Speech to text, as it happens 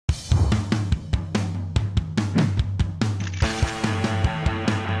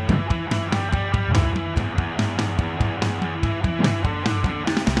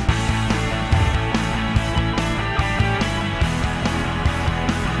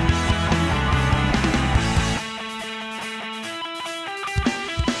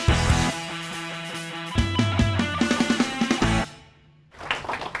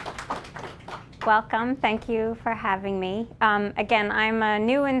Welcome. Thank you for having me. Again, I'm a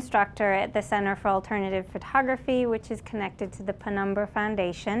new instructor at the Center for Alternative Photography, which is connected to the Penumbra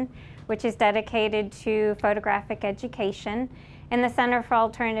Foundation, which is dedicated to photographic education. In the Center for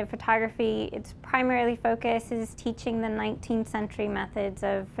Alternative Photography, its primarily focus is teaching the 19th century methods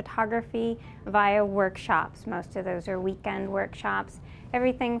of photography via workshops. Most of those are weekend workshops.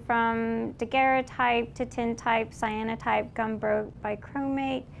 Everything from daguerreotype to tintype, cyanotype, gum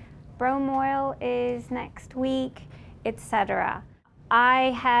bichromate, bromoil is next week, etc.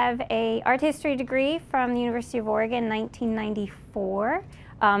 I have an art history degree from the University of Oregon, 1994.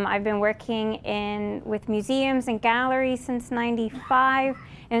 I've been working with museums and galleries since '95,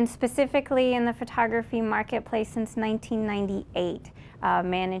 and specifically in the photography marketplace since 1998,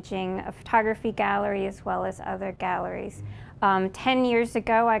 managing a photography gallery as well as other galleries. 10 years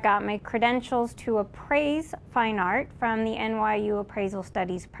ago, I got my credentials to appraise fine art from the NYU Appraisal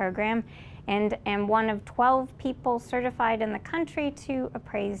Studies program, and am one of 12 people certified in the country to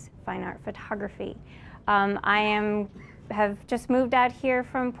appraise fine art photography. Have just moved out here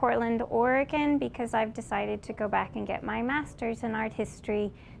from Portland, Oregon, because I've decided to go back and get my master's in art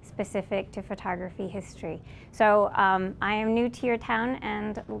history specific to photography history. So I am new to your town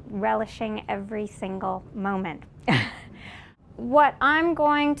and relishing every single moment. What I'm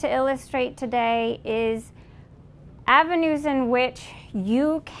going to illustrate today is avenues in which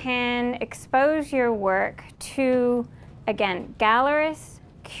you can expose your work to, again, gallerists,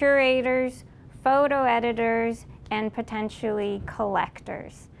 curators, photo editors, and potentially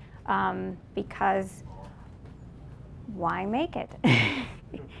collectors, because why make it?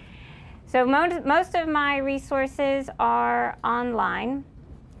 So most of my resources are online.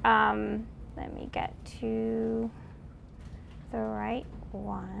 Let me get to the right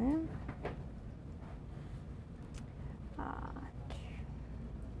one.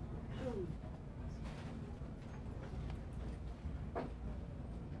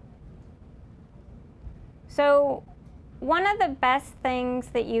 So one of the best things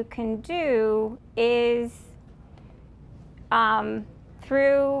that you can do is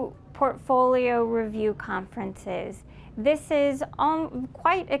through portfolio review conferences. This is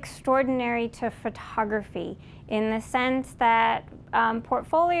quite extraordinary to photography in the sense that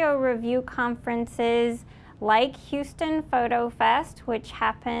portfolio review conferences like Houston Photo Fest, which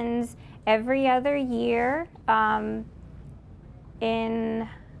happens every other year in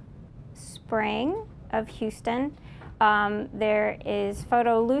spring of Houston. There is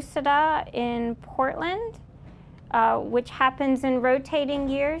Photo Lucida in Portland, which happens in rotating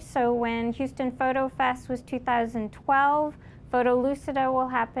years. So when Houston Photo Fest was 2012, Photo Lucida will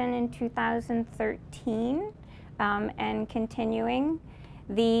happen in 2013 and continuing.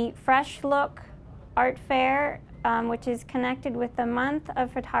 The Fresh Look Art Fair, which is connected with the month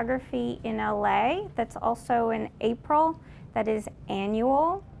of photography in LA, that's also in April, that is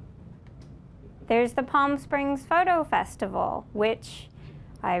annual. There's the Palm Springs Photo Festival, which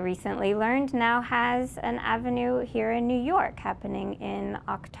I recently learned now has an avenue here in New York happening in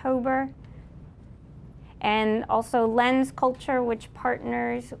October. And also Lens Culture, which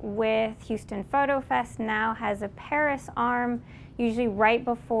partners with Houston Photo Fest, now has a Paris arm, usually right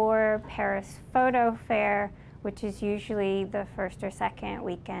before Paris Photo Fair, which is usually the first or second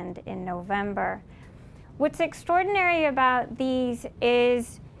weekend in November. What's extraordinary about these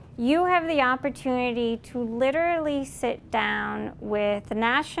is you have the opportunity to literally sit down with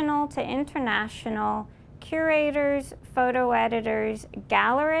national to international curators, photo editors,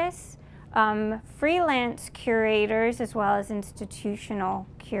 gallerists, freelance curators, as well as institutional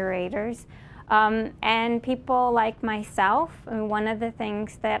curators, and people like myself. And one of the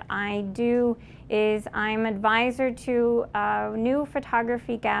things that I do is I'm advisor to a new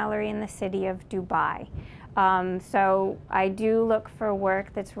photography gallery in the city of Dubai. So I do look for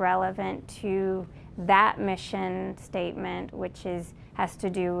work that's relevant to that mission statement, which has to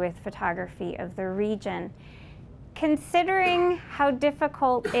do with photography of the region. Considering how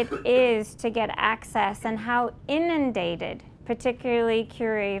difficult it is to get access and how inundated particularly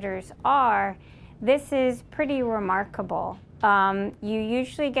curators are, this is pretty remarkable. You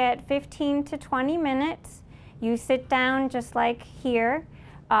usually get 15 to 20 minutes. You sit down just like here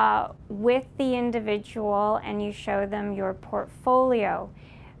with the individual and you show them your portfolio.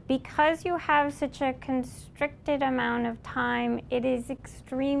 Because you have such a constricted amount of time, it is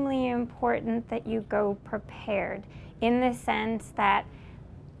extremely important that you go prepared, in the sense that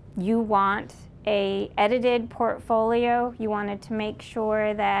you want an edited portfolio. You wanted to make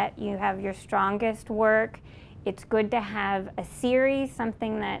sure that you have your strongest work It's good to have a series,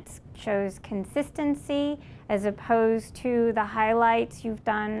 something that shows consistency, as opposed to the highlights you've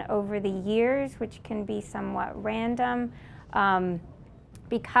done over the years, which can be somewhat random.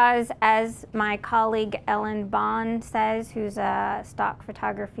 Because as my colleague Ellen Bond says, who's a stock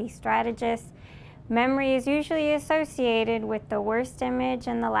photography strategist, memory is usually associated with the worst image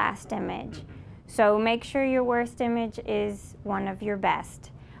and the last image. So make sure your worst image is one of your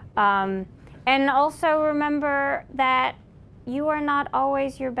best. And also remember that you are not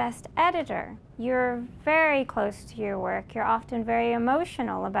always your best editor. You're very close to your work. You're often very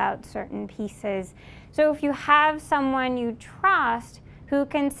emotional about certain pieces. So if you have someone you trust who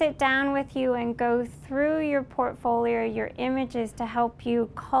can sit down with you and go through your portfolio, your images, to help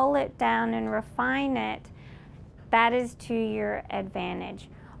you cull it down and refine it, that is to your advantage.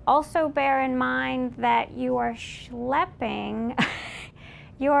 Also bear in mind that you are schlepping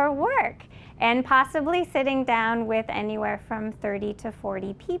your work and possibly sitting down with anywhere from 30 to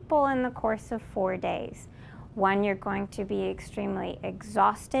 40 people in the course of 4 days. One, you're going to be extremely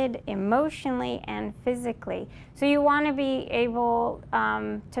exhausted emotionally and physically. So you want to be able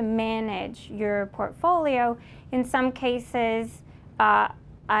to manage your portfolio. In some cases,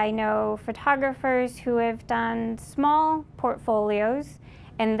 I know photographers who have done small portfolios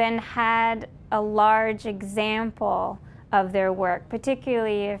and then had a large example of their work,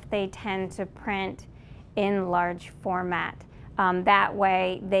 particularly if they tend to print in large format. That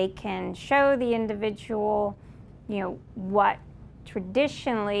way they can show the individual, what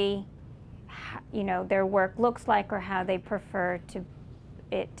traditionally, their work looks like or how they prefer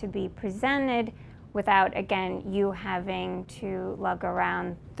it to be presented, without, again, you having to lug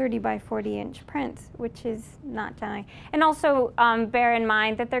around 30 by 40 inch prints, which is not generally. And also bear in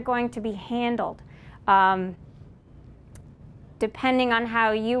mind that they're going to be handled. Depending on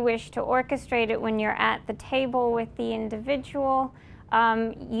how you wish to orchestrate it when you're at the table with the individual,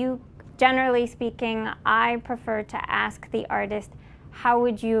 generally speaking, I prefer to ask the artist, how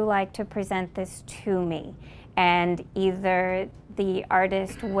would you like to present this to me? And either the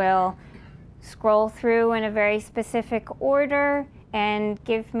artist will scroll through in a very specific order and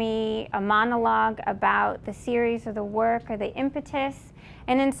give me a monologue about the series or the work or the impetus.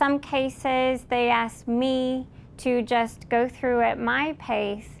 And in some cases, they ask me to just go through at my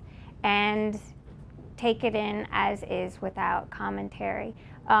pace and take it in as is without commentary.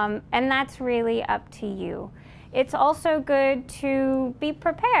 And that's really up to you. It's also good to be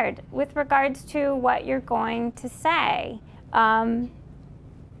prepared with regards to what you're going to say.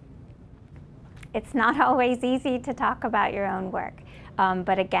 It's not always easy to talk about your own work.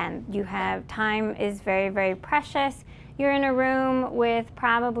 But again, time is very, very precious. You're in a room with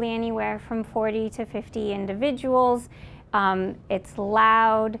probably anywhere from 40 to 50 individuals. It's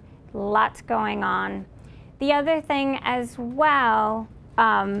loud, lots going on. The other thing as well,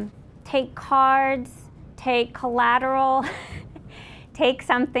 take cards, take collateral, take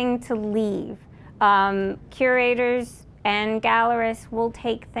something to leave. Curators and gallerists will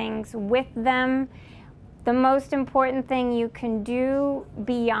take things with them. The most important thing you can do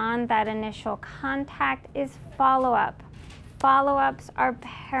beyond that initial contact is follow-up. Follow-ups are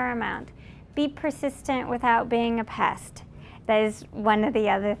paramount. Be persistent without being a pest. That is one of the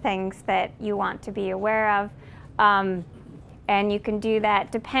other things that you want to be aware of. And you can do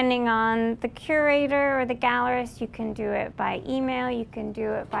that depending on the curator or the gallerist. You can do it by email, you can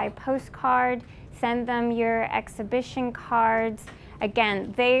do it by postcard, send them your exhibition cards.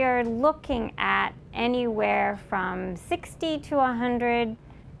 Again, they are looking at anywhere from 60 to 100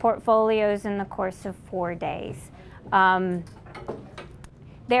 portfolios in the course of 4 days.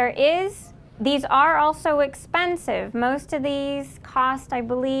 These are also expensive. Most of these cost, I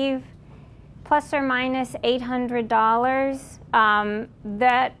believe, plus or minus $800.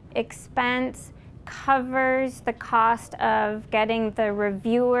 That expense covers the cost of getting the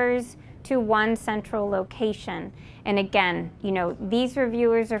reviewers to one central location. And again, these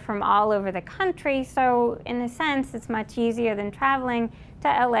reviewers are from all over the country, so in a sense, it's much easier than traveling to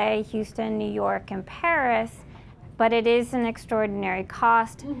LA, Houston, New York, and Paris. But it is an extraordinary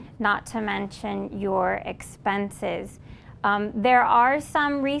cost, not to mention your expenses. There are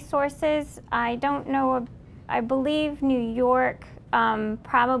some resources. I don't know, I believe New York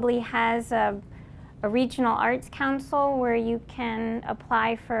probably has a regional arts council where you can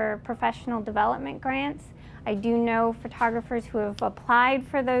apply for professional development grants. I do know photographers who have applied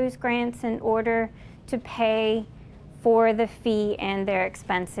for those grants in order to pay for the fee, and they're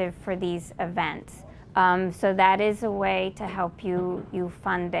expensive for these events. So that is a way to help you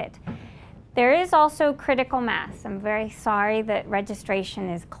fund it. There is also critical mass. I'm very sorry that registration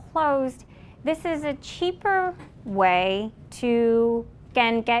is closed. This is a cheaper way to,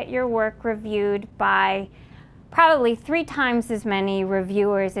 again, get your work reviewed by probably 3 times as many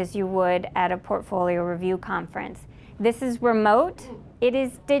reviewers as you would at a portfolio review conference. This is remote, it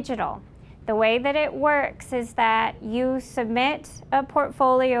is digital. The way that it works is that you submit a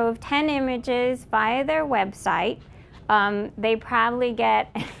portfolio of 10 images via their website. They probably get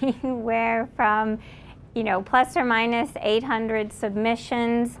anywhere from, plus or minus 800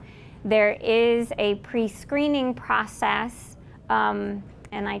 submissions. There is a pre-screening process, and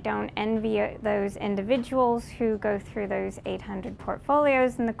I don't envy those individuals who go through those 800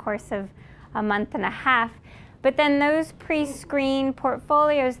 portfolios in the course of a month and a half. But then those pre-screened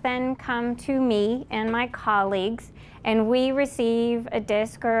portfolios then come to me and my colleagues, and we receive a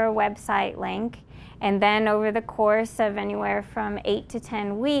disc or a website link. And then over the course of anywhere from 8 to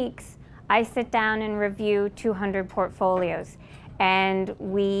 10 weeks, I sit down and review 200 portfolios. And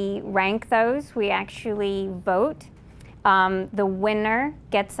we rank those, we actually vote. The winner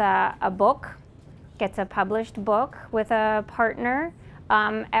gets a book, gets a published book with a partner.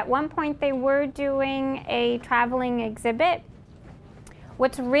 At one point they were doing a traveling exhibit.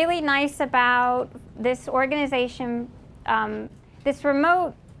 What's really nice about this organization, this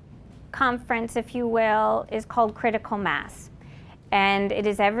remote conference, if you will, is called Critical Mass. And it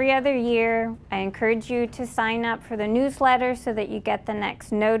is every other year. I encourage you to sign up for the newsletter so that you get the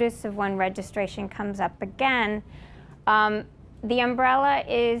next notice of when registration comes up again. The umbrella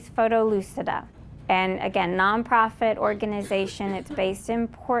is Photolucida. And again, nonprofit organization, it's based in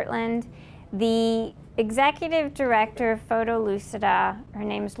Portland. The executive director of Photolucida, her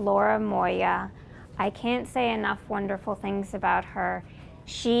name's Laura Moya. I can't say enough wonderful things about her.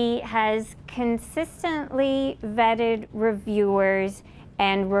 She has consistently vetted reviewers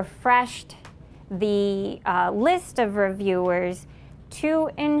and refreshed the list of reviewers to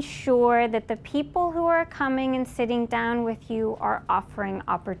ensure that the people who are coming and sitting down with you are offering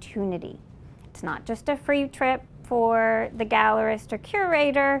opportunity. It's not just a free trip for the gallerist or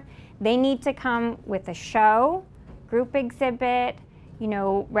curator. They need to come with a show, group exhibit,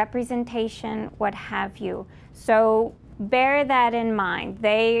 representation, what have you. So bear that in mind.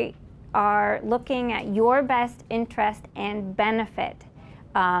 They are looking at your best interest and benefit.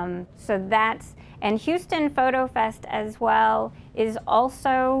 And Houston Photo Fest as well is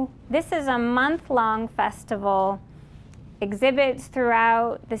also, this is a month-long festival. Exhibits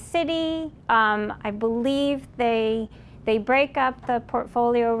throughout the city. I believe they break up the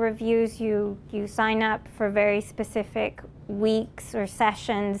portfolio reviews. You sign up for very specific weeks or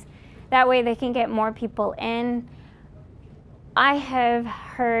sessions. That way they can get more people in. I have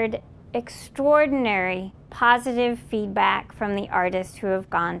heard extraordinary positive feedback from the artists who have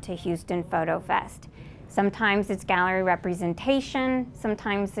gone to Houston Photo Fest. Sometimes it's gallery representation,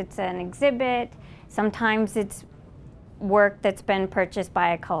 sometimes it's an exhibit, sometimes it's work that's been purchased by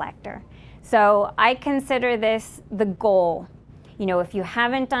a collector. So I consider this the goal. If you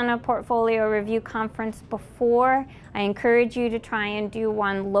haven't done a portfolio review conference before, I encourage you to try and do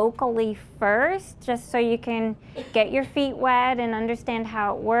one locally first, just so you can get your feet wet and understand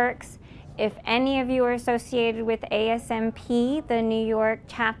how it works. If any of you are associated with ASMP, the New York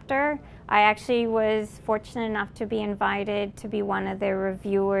chapter, I actually was fortunate enough to be invited to be one of their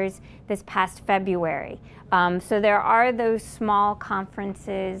reviewers this past February. So there are those small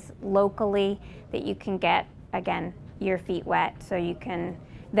conferences locally that you can get, again, your feet wet, so you can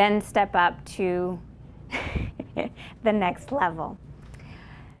then step up to the next level.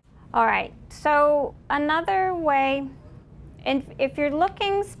 All right, so another way, and if you're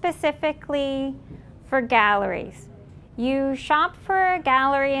looking specifically for galleries, you shop for a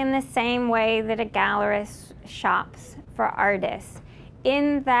gallery in the same way that a gallerist shops for artists,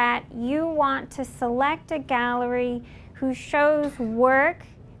 in that you want to select a gallery who shows work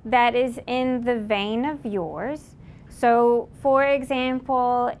that is in the vein of yours. So, for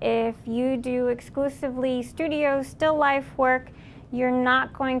example, if you do exclusively studio still life work, you're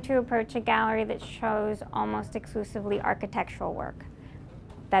not going to approach a gallery that shows almost exclusively architectural work.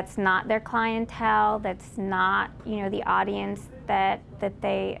 That's not their clientele, that's not, the audience that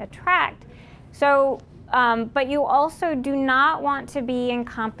they attract. So, but you also do not want to be in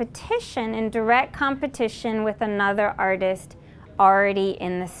competition, in direct competition with another artist already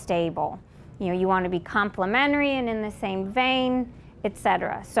in the stable. You want to be complementary and in the same vein,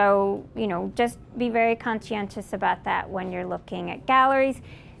 etc. So, just be very conscientious about that when you're looking at galleries.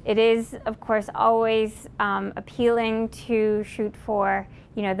 It is, of course, always appealing to shoot for,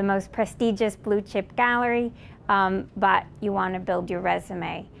 the most prestigious blue chip gallery, but you want to build your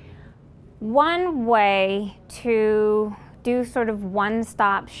resume. One way to do sort of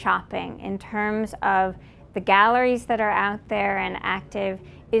one-stop shopping in terms of the galleries that are out there and active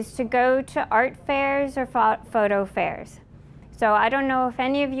is to go to art fairs or photo fairs. So I don't know if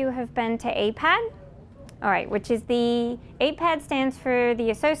any of you have been to APAD. All right, which is APAD stands for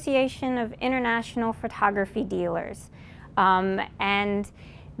the Association of International Photography Dealers. And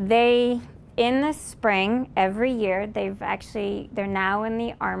they, in the spring, every year, they're now in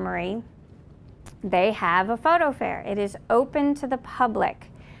the Armory, they have a photo fair. It is open to the public,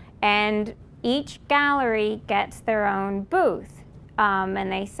 and each gallery gets their own booth,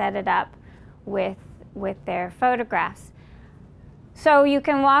 and they set it up with their photographs. So you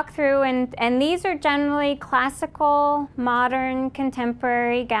can walk through, and these are generally classical, modern,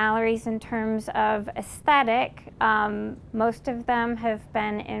 contemporary galleries in terms of aesthetic. Most of them have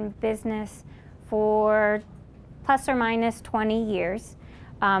been in business for plus or minus 20 years.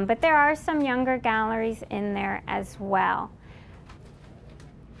 But there are some younger galleries in there as well.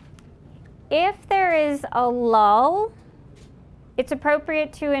 If there is a lull, it's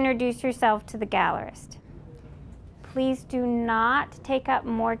appropriate to introduce yourself to the gallerist. Please do not take up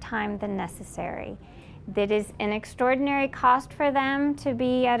more time than necessary. That is an extraordinary cost for them to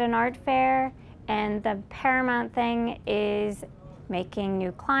be at an art fair, and the paramount thing is making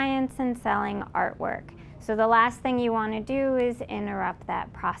new clients and selling artwork. So the last thing you want to do is interrupt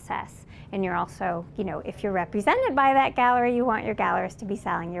that process. And you're also, if you're represented by that gallery, you want your gallerist to be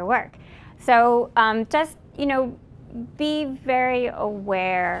selling your work. So just, be very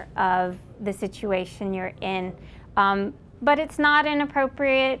aware of the situation you're in. But it's not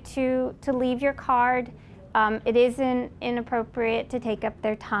inappropriate to leave your card. It isn't inappropriate to take up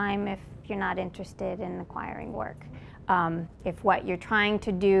their time if you're not interested in acquiring work. If what you're trying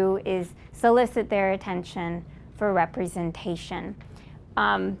to do is solicit their attention for representation.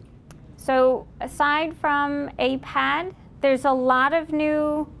 So aside from APAD, there's a lot of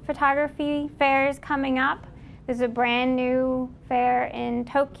new photography fairs coming up. There's a brand new fair in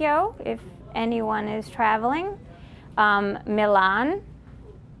Tokyo, if anyone is traveling. Milan.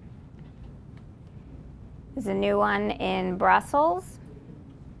 There's a new one in Brussels.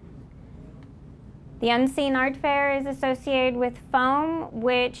 The Unseen Art Fair is associated with Foam,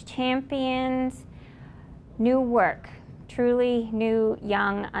 which champions new work, truly new,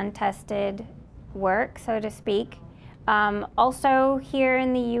 young, untested work, so to speak. Also here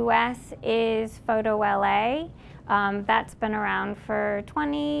in the US is Photo LA. That's been around for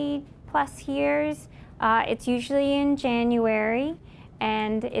 20 plus years. It's usually in January,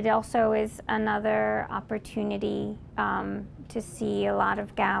 and it also is another opportunity to see a lot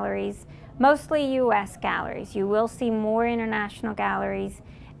of galleries, mostly US galleries. You will see more international galleries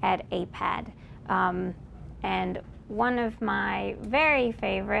at APAD. And one of my very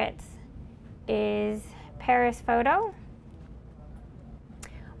favorites is Paris Photo,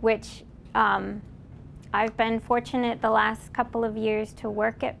 which I've been fortunate the last couple of years to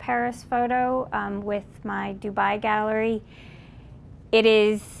work at Paris Photo with my Dubai gallery. It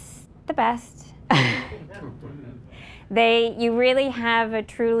is the best. You really have a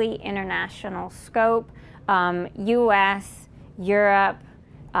truly international scope, US, Europe,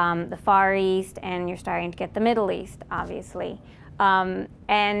 the Far East, and you're starting to get the Middle East, obviously.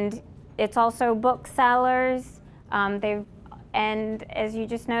 And it's also booksellers. And as you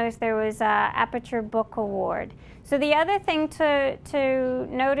just noticed, there was an Aperture Book Award. So the other thing to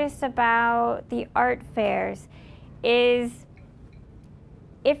notice about the art fairs is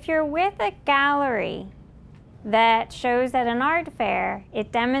if you're with a gallery that shows at an art fair,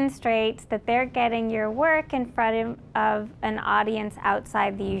 it demonstrates that they're getting your work in front of an audience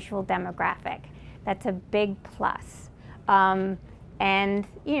outside the usual demographic. That's a big plus. And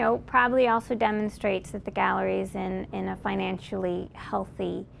probably also demonstrates that the gallery is in a financially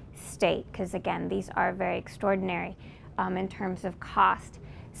healthy state, because again, these are very extraordinary in terms of cost.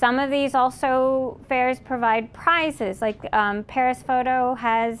 Some of these fairs provide prizes, like Paris Photo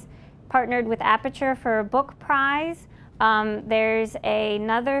has partnered with Aperture for a book prize. There's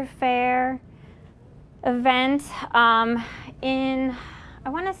another fair event in, I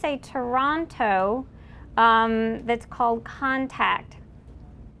want to say Toronto, that's called Contact.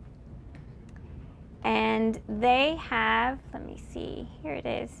 And they have, let me see, here it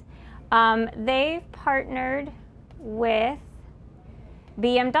is. They've partnered with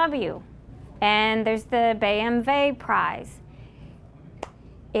BMW, and there's the BMW prize.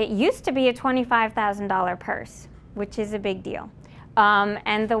 It used to be a $25,000 purse, which is a big deal.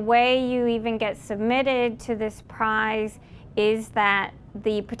 And the way you even get submitted to this prize is that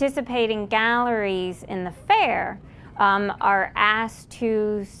the participating galleries in the fair are asked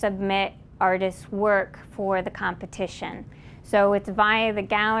to submit artist's work for the competition. So it's via the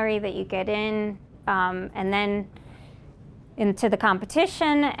gallery that you get in, and then into the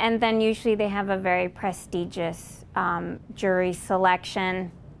competition, and then usually they have a very prestigious jury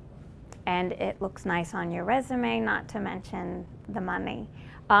selection, and it looks nice on your resume, not to mention the money.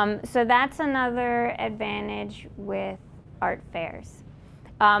 So that's another advantage with art fairs.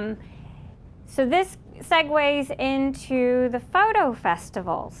 So this segues into the photo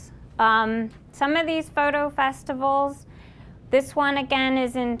festivals. Some of these photo festivals, this one again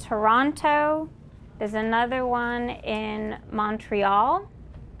is in Toronto. There's another one in Montreal.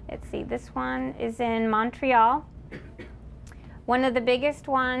 Let's see, this one is in Montreal. One of the biggest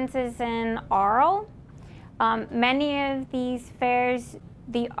ones is in Arles. Many of these fairs,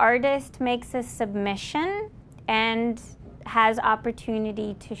 the artist makes a submission and has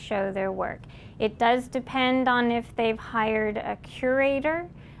opportunity to show their work. It does depend on if they've hired a curator.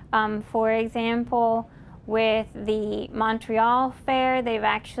 For example, with the Montreal Fair, they've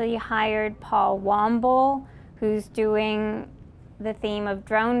actually hired Paul Womble, who's doing the theme of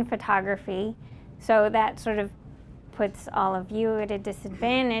drone photography. So that sort of puts all of you at a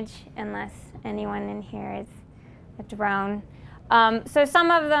disadvantage unless anyone in here is a drone. So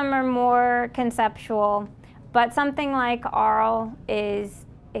some of them are more conceptual, but something like Arles is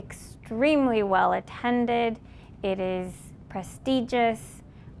extremely well attended. It is prestigious.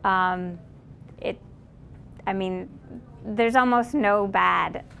 I mean, there's almost no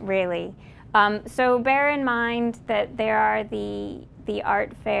bad, really. So bear in mind that there are the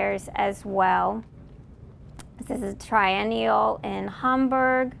art fairs as well. This is a triennial in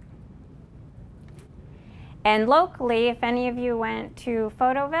Hamburg. And locally, if any of you went to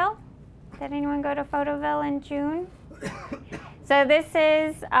Photoville, did anyone go to Photoville in June? So this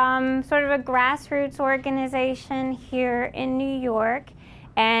is sort of a grassroots organization here in New York.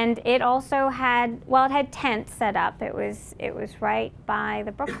 And it also had, well, it had tents set up. It was right by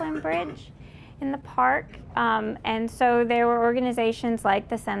the Brooklyn Bridge in the park. And so there were organizations like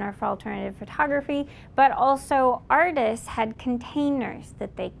the Center for Alternative Photography, but also artists had containers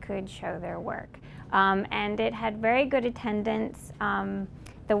that they could show their work. And it had very good attendance.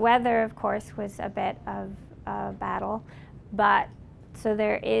 The weather, of course, was a bit of a battle, but so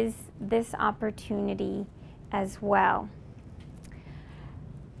there is this opportunity as well.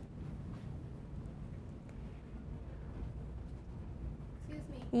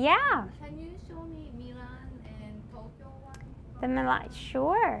 Yeah. Can you show me Milan and Tokyo one? The Milan,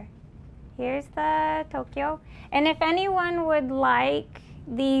 sure. Here's the Tokyo. And if anyone would like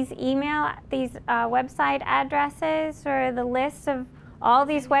these website addresses or the list of all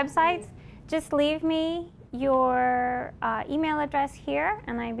these websites, just leave me your email address here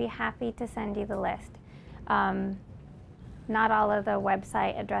and I'd be happy to send you the list. Not all of the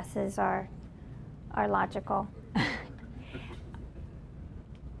website addresses are logical.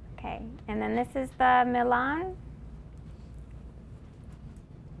 Okay, and then this is the Milan.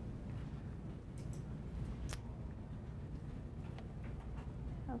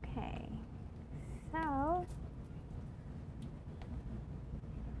 Okay, so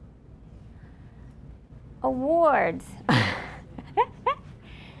awards.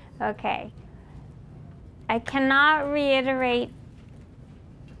 Okay, I cannot reiterate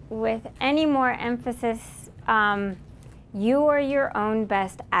with any more emphasis, you are your own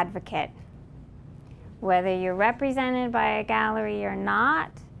best advocate. Whether you're represented by a gallery or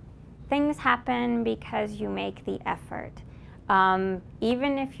not, things happen because you make the effort.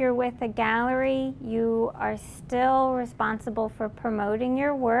 Even if you're with a gallery, you are still responsible for promoting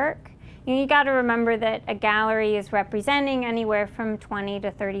your work. You got to remember that a gallery is representing anywhere from 20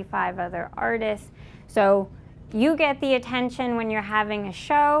 to 35 other artists. So you get the attention when you're having a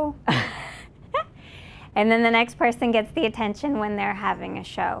show. And then the next person gets the attention when they're having a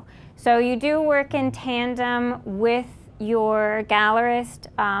show. So you do work in tandem with your gallerist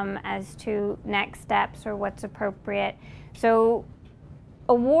as to next steps or what's appropriate. So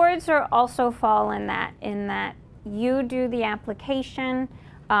awards are also fall in that you do the application.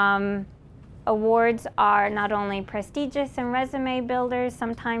 Awards are not only prestigious and resume builders,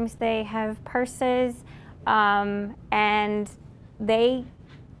 sometimes they have purses, and they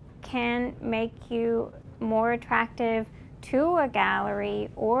can make you more attractive to a gallery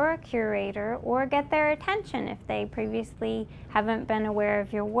or a curator or get their attention if they previously haven't been aware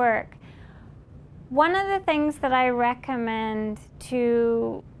of your work. One of the things that I recommend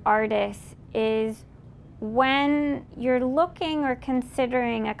to artists is when you're looking or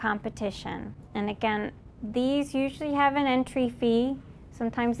considering a competition, and again, these usually have an entry fee.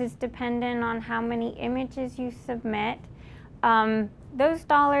 Sometimes it's dependent on how many images you submit. those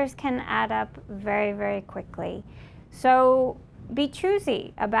dollars can add up very, very quickly. So be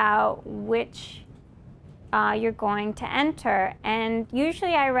choosy about which you're going to enter. And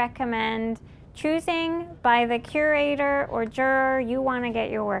usually I recommend choosing by the curator or juror you want to get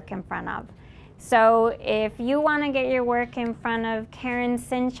your work in front of. So if you want to get your work in front of Karen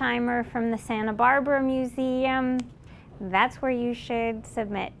Sinsheimer from the Santa Barbara Museum, that's where you should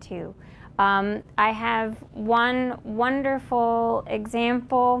submit to. I have one wonderful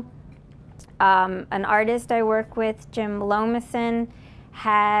example. An artist I work with, Jim Lomison,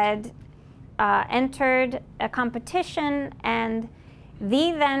 had entered a competition, and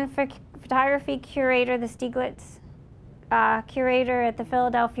the then photography curator, the Stieglitz curator at the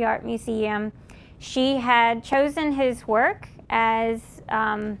Philadelphia Art Museum, she had chosen his work as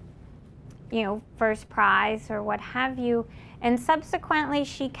first prize or what have you, and subsequently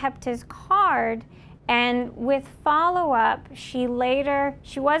she kept his card, and with follow-up she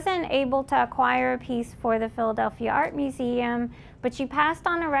wasn't able to acquire a piece for the Philadelphia Art Museum, but she passed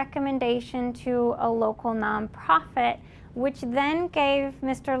on a recommendation to a local nonprofit, which then gave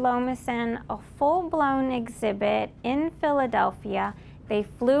Mr. Lomison a full-blown exhibit in Philadelphia. They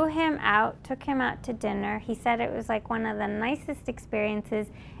flew him out, took him out to dinner. He said it was like one of the nicest experiences,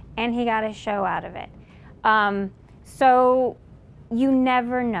 and he got a show out of it. So you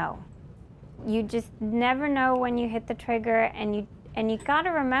never know. You just never know when you hit the trigger, and you got to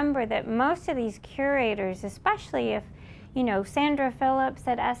remember that most of these curators, especially if, Sandra Phillips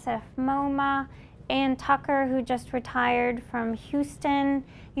at SF MoMA, Ann Tucker, who just retired from Houston,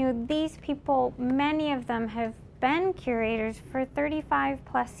 these people, many of them have been curators for 35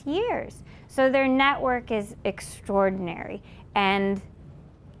 plus years. So their network is extraordinary, and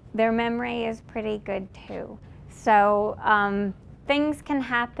their memory is pretty good too. So things can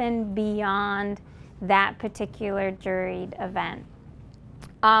happen beyond that particular juried event.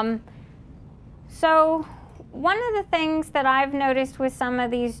 So one of the things that I've noticed with some of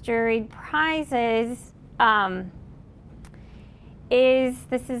these juried prizes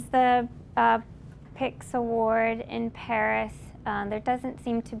this is the PIX Award in Paris. There doesn't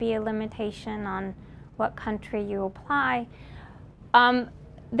seem to be a limitation on what country you apply.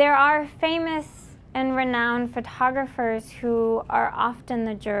 There are famous and renowned photographers who are often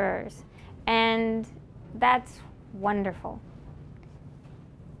the jurors, and that's wonderful.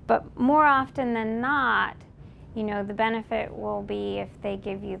 But more often than not, the benefit will be if they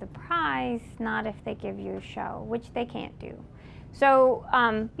give you the prize, not if they give you a show, which they can't do. So,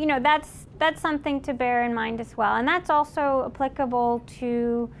 that's something to bear in mind as well. And that's also applicable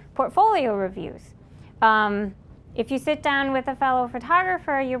to portfolio reviews. If you sit down with a fellow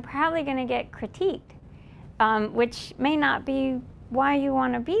photographer, you're probably going to get critiqued, which may not be why you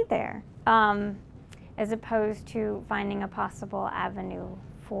want to be there, as opposed to finding a possible avenue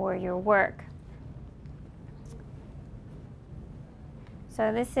for your work.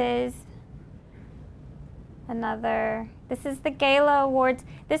 So this is the Gala Awards.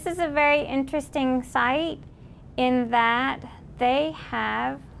 This is a very interesting site in that they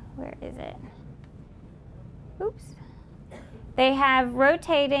have, where is it? Oops. They have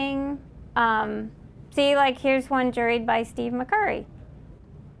rotating, see, like here's one juried by Steve McCurry.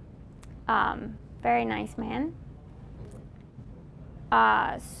 Very nice man.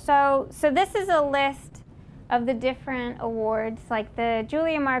 So this is a list of the different awards, like the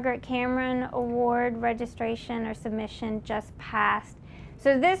Julia Margaret Cameron Award registration or submission just passed.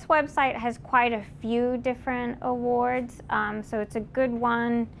 So this website has quite a few different awards, so it's a good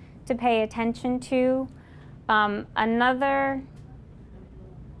one to pay attention to. Another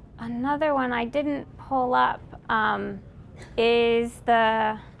one I didn't pull up is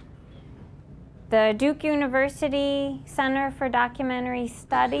the Duke University Center for Documentary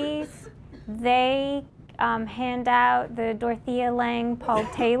Studies. They hand out the Dorothea Lange Paul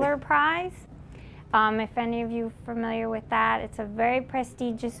Taylor Prize. If any of you are familiar with that, it's a very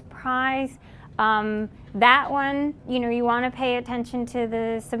prestigious prize. That one, you want to pay attention to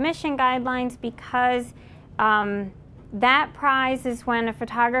the submission guidelines, because that prize is when a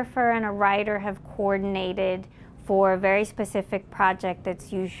photographer and a writer have coordinated for a very specific project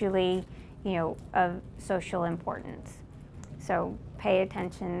that's usually, of social importance. So pay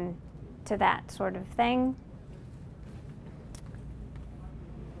attention to that sort of thing.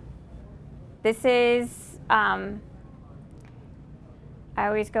 This is, I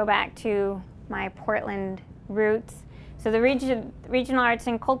always go back to my Portland roots. So the Regional Arts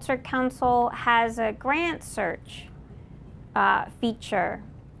and Culture Council has a grant search feature,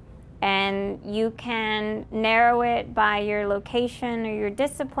 and you can narrow it by your location or your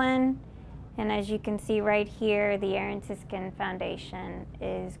discipline, And as you can see right here, the Aaron Siskin Foundation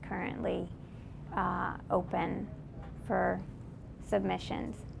is currently open for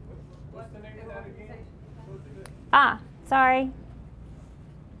submissions. What's the name of that again? Sorry.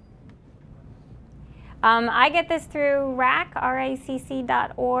 I get this through racc.org,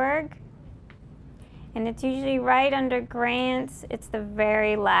 and it's usually right under grants. It's the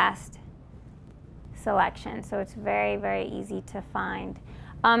very last selection, so it's very, very easy to find.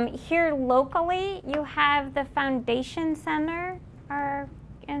 Here locally, you have the Foundation Center.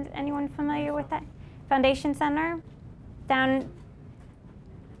 Is anyone familiar with that? Foundation Center? Down.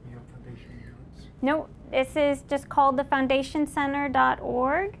 No, this is just called the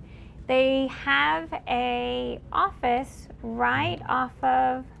foundationcenter.org. They have a office right off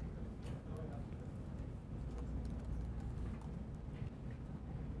of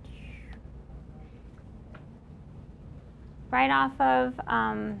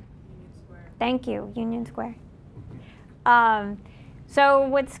thank you, Union Square. So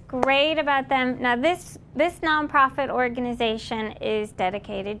what's great about them, now this nonprofit organization is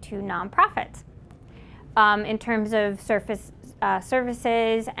dedicated to nonprofits in terms of services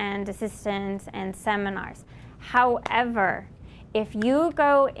and assistance and seminars. However, if you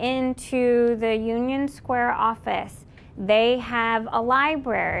go into the Union Square office, they have a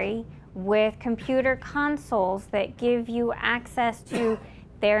library with computer consoles that give you access to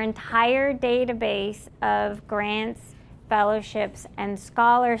their entire database of grants, fellowships, and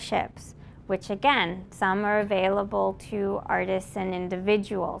scholarships, which again, some are available to artists and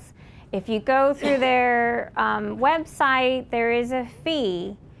individuals. If you go through their website, there is a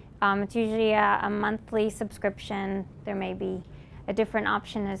fee. It's usually a monthly subscription. There may be a different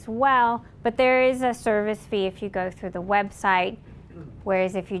option as well, but there is a service fee if you go through the website,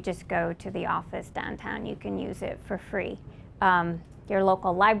 whereas if you just go to the office downtown, you can use it for free. Your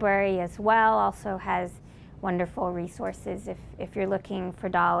local library as well also has wonderful resources if you're looking for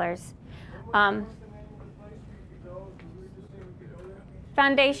dollars.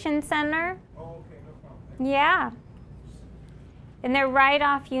 Foundation Center. Oh, okay, no problem. Yeah. And they're right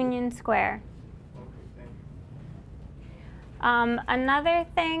off Union Square. Okay, thank you. Another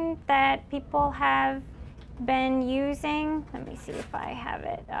thing that people have been using, let me see if I have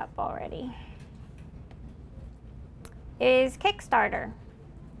it up already, is Kickstarter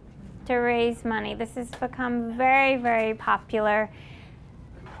to raise money. This has become very, very popular.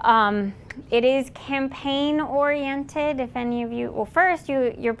 It is campaign oriented. If any of you, well, first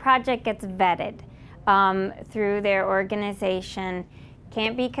your project gets vetted through their organization.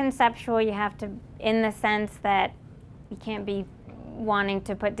 Can't be conceptual. You have to, in the sense that you can't be wanting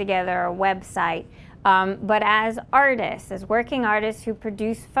to put together a website. But as artists, as working artists who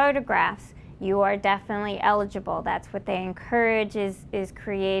produce photographs, you are definitely eligible. That's what they encourage is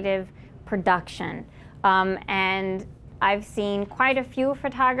creative production. And I've seen quite a few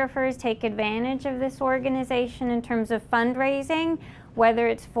photographers take advantage of this organization in terms of fundraising, whether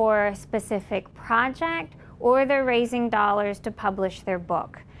it's for a specific project or they're raising dollars to publish their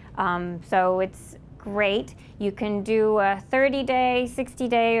book. So it's great. You can do a 30-day,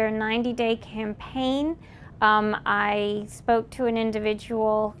 60-day, or 90-day campaign. I spoke to an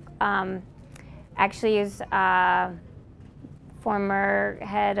individual, actually is former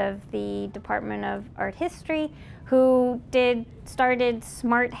head of the Department of Art History, who started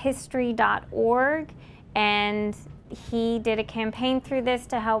smarthistory.org, and he did a campaign through this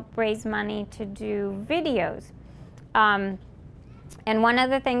to help raise money to do videos. And one of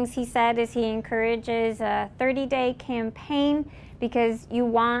the things he said is he encourages a 30-day campaign because you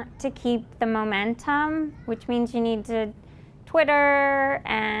want to keep the momentum, which means you need to Twitter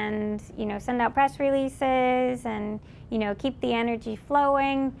and send out press releases and keep the energy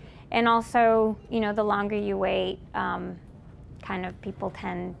flowing. And also, the longer you wait, kind of people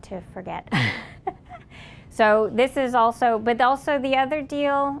tend to forget. So this is also, but also the other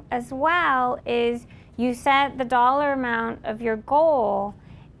deal as well is you set the dollar amount of your goal,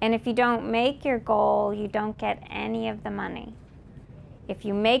 and if you don't make your goal, you don't get any of the money. If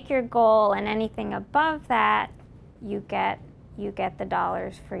you make your goal and anything above that, you get the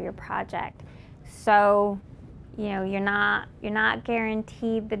dollars for your project. So, you're not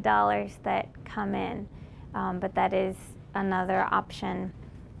guaranteed the dollars that come in, but that is another option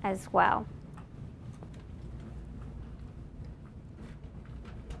as well.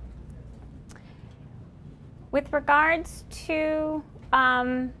 With regards to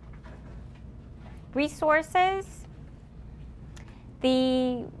resources,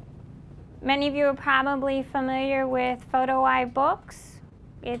 many of you are probably familiar with PhotoEye Books.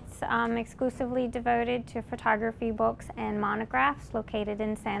 It's exclusively devoted to photography books and monographs located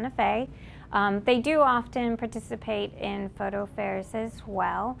in Santa Fe. They do often participate in photo fairs as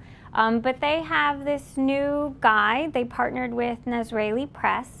well. But they have this new guide. They partnered with an Israeli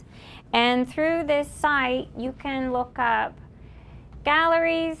press. And through this site, you can look up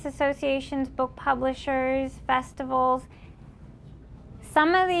galleries, associations, book publishers, festivals.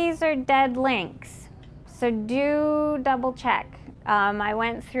 Some of these are dead links, so do double check. I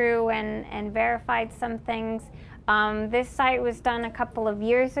went through and verified some things. This site was done a couple of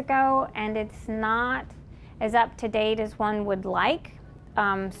years ago, and it's not as up to date as one would like.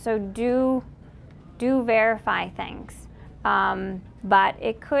 So do verify things. But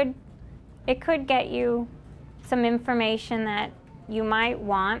it could get you some information that you might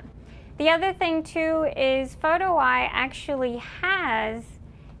want. The other thing too is PhotoEye actually has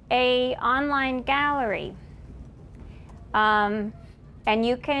a online gallery. And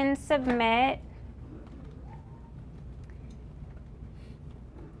you can submit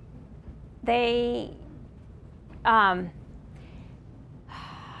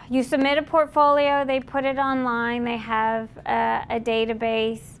you submit a portfolio, they put it online, they have a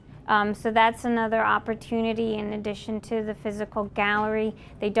database. So that's another opportunity in addition to the physical gallery.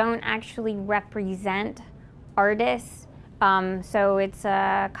 They don't actually represent artists, so it's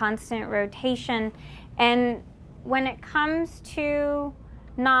a constant rotation. And when it comes to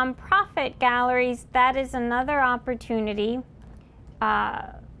nonprofit galleries, that is another opportunity.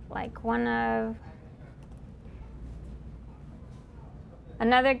 Like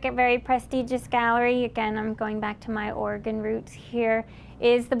another very prestigious gallery, again, I'm going back to my Oregon roots here,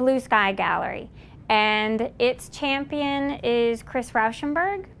 is the Blue Sky Gallery. And its champion is Chris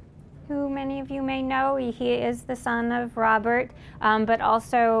Rauschenberg, who many of you may know. He is the son of Robert, but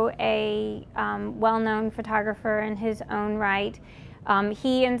also a well-known photographer in his own right.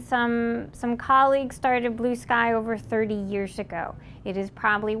 He and some colleagues started Blue Sky over 30 years ago. It is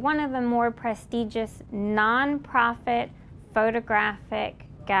probably one of the more prestigious nonprofit photographic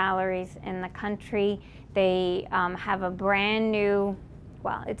galleries in the country. They have a brand new,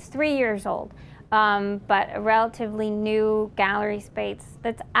 well, it's 3 years old, but a relatively new gallery space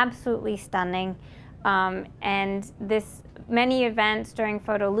that's absolutely stunning. And many events during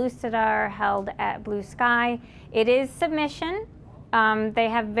Photo Lucida are held at Blue Sky. It is submission. They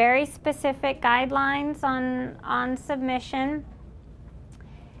have very specific guidelines on submission.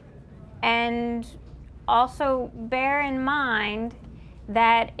 And also bear in mind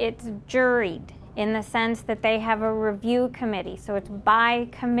that it's juried in the sense that they have a review committee. So it's by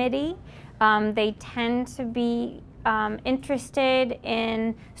committee. They tend to be interested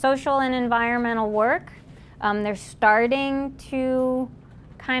in social and environmental work. They're starting to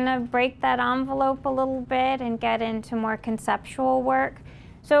kind of break that envelope a little bit and get into more conceptual work.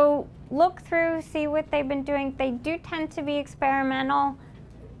 So look through, see what they've been doing. They do tend to be experimental.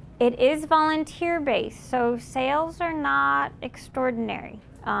 It is volunteer-based, so sales are not extraordinary,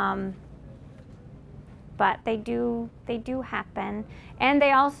 but they do happen. And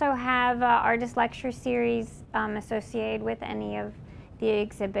they also have artist lecture series associated with any of the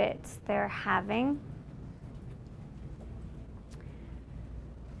exhibits they're having.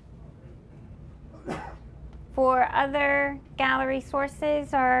 For other gallery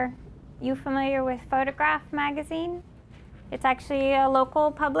sources, are you familiar with Photograph magazine? It's actually a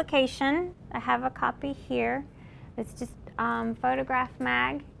local publication. I have a copy here. It's just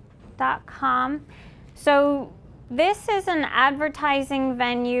photographmag.com. So this is an advertising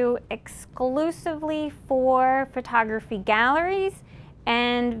venue exclusively for photography galleries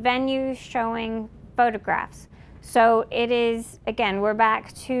and venues showing photographs. So it is, again, we're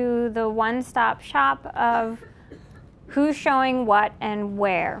back to the one-stop shop of who's showing what and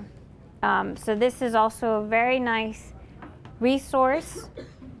where. So this is also a very nice resource,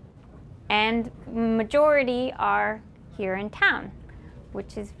 and majority are here in town,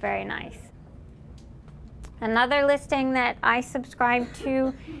 which is very nice. Another listing that I subscribe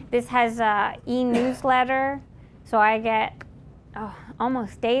to, this has a e-newsletter, so I get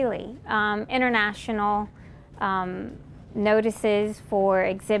almost daily international notices for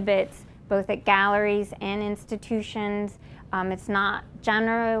exhibits, both at galleries and institutions. It's not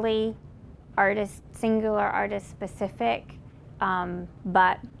generally singular artist specific,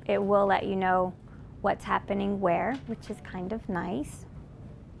 but it will let you know what's happening where, which is kind of nice.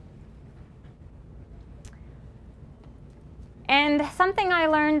 And something I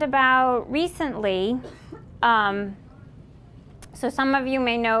learned about recently, so some of you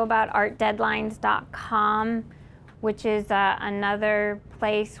may know about artdeadlines.com, which is another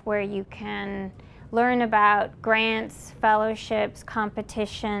place where you can learn about grants, fellowships,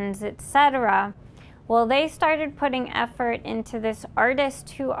 competitions, etc. Well, they started putting effort into this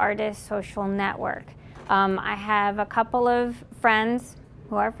artist-to-artist social network. I have a couple of friends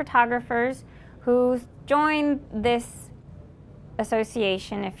who are photographers who joined this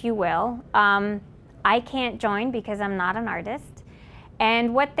association, if you will. I can't join because I'm not an artist.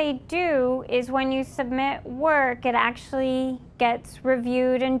 And what they do is when you submit work, it actually gets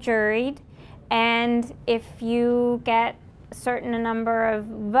reviewed and juried. And if you get a certain number of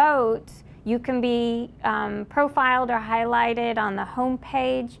votes, you can be profiled or highlighted on the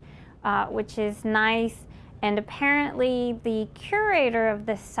homepage, which is nice. And apparently the curator of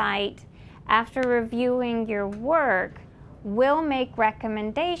the site, after reviewing your work, will make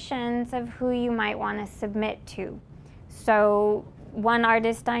recommendations of who you might want to submit to. So one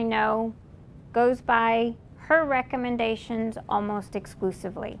artist I know goes by her recommendations almost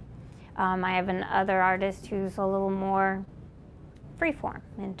exclusively. I have another artist who's a little more freeform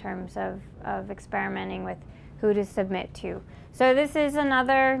in terms of experimenting with who to submit to. So this is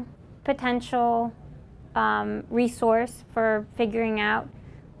another potential resource for figuring out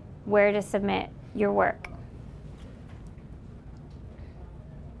where to submit your work.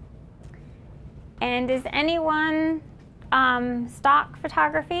 And is anyone stock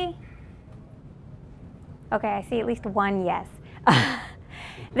photography? Okay, I see at least one yes.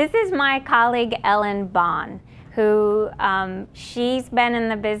 This is my colleague Ellen Bond, who she's been in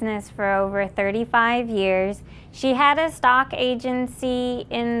the business for over 35 years. She had a stock agency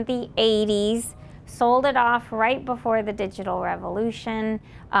in the 80s, sold it off right before the digital revolution.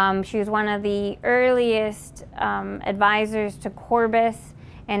 She was one of the earliest advisors to Corbis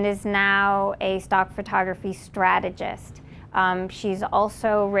and is now a stock photography strategist. She's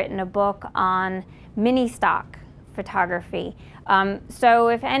also written a book on mini stock photography. So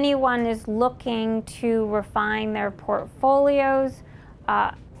if anyone is looking to refine their portfolios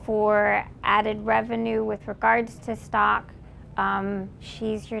for added revenue with regards to stock,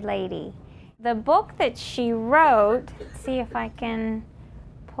 she's your lady. The book that she wrote, let's see if I can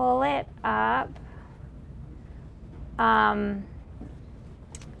pull it up.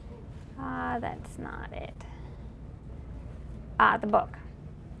 That's not it. The book.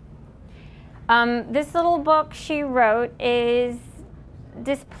 This little book she wrote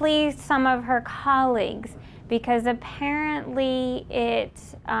displeased some of her colleagues because apparently it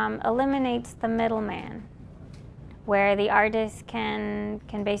eliminates the middleman, where the artist can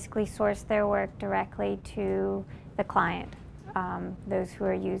basically source their work directly to the client, those who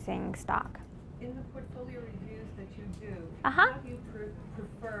are using stock. In the portfolio reviews that you do, Uh-huh. how do you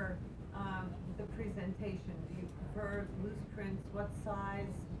prefer the presentation? Do you prefer loose prints? What size?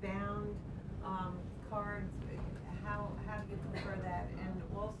 Bound? Cards? How do you prefer that? And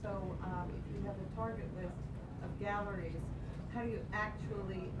also, if you have a target list of galleries, how do you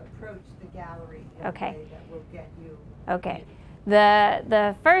actually approach the gallery in a way that will get you? Okay.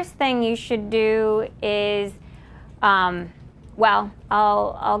 The first thing you should do is, well,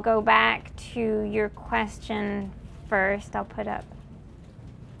 I'll go back to your question first. I'll put up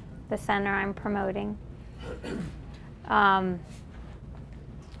the center I'm promoting.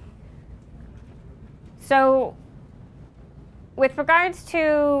 So with regards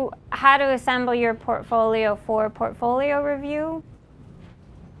to how to assemble your portfolio for portfolio review,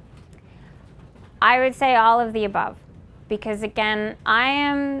 I would say all of the above, because again,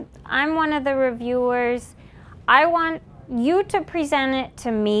 I'm one of the reviewers. I want you to present it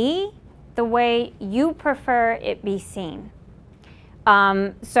to me the way you prefer it be seen.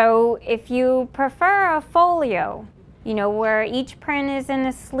 So if you prefer a folio, you know, where each print is in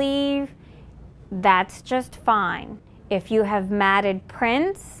a sleeve, that's just fine. If you have matted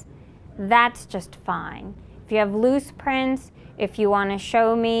prints, that's just fine. If you have loose prints, if you want to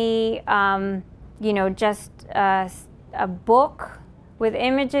show me, you know, just a book with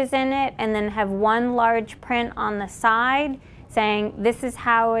images in it and then have one large print on the side saying this is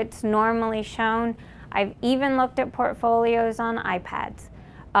how it's normally shown. I've even looked at portfolios on iPads.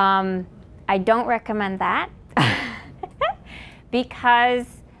 I don't recommend that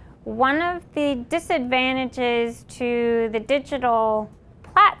because one of the disadvantages to the digital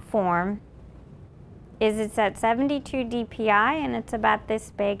platform is it's at 72 DPI and it's about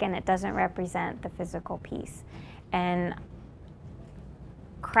this big and it doesn't represent the physical piece. And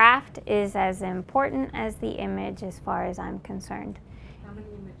craft is as important as the image as far as I'm concerned. How many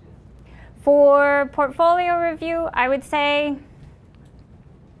images? For portfolio review, I would say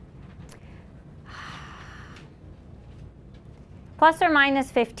plus or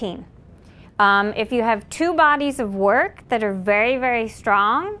minus 15. If you have two bodies of work that are very, very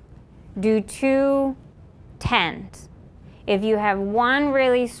strong, do 2 10s. If you have one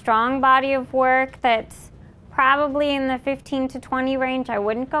really strong body of work that's probably in the 15 to 20 range, I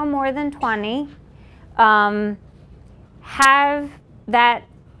wouldn't go more than 20. Have that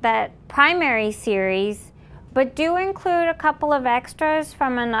primary series, but do include a couple of extras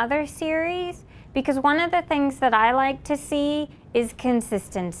from another series, because one of the things that I like to see is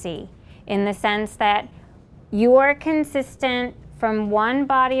consistency, in the sense that you are consistent from one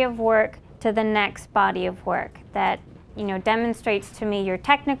body of work to the next body of work. That, you know, demonstrates to me your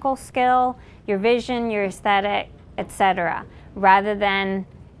technical skill, your vision, your aesthetic, etc. Rather than,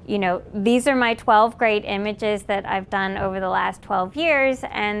 you know, these are my 12 great images that I've done over the last 12 years,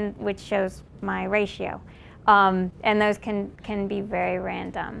 and which shows my ratio. And those can be very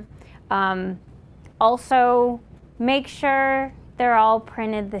random. Also, make sure they're all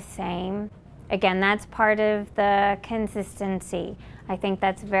printed the same. Again, that's part of the consistency. I think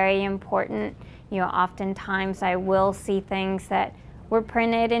that's very important. You know, oftentimes I will see things that were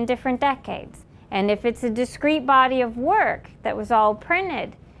printed in different decades. And if it's a discrete body of work that was all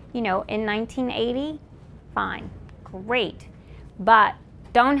printed, you know, in 1980, fine, great. But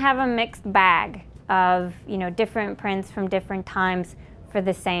don't have a mixed bag of, you know, different prints from different times for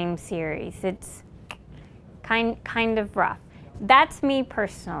the same series. It's kind of rough. That's me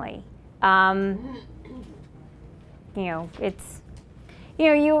personally. You know, it's,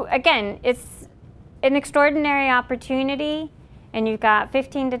 you know, again, it's an extraordinary opportunity, and you've got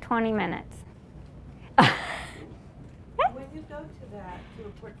 15 to 20 minutes. When you go to that, to a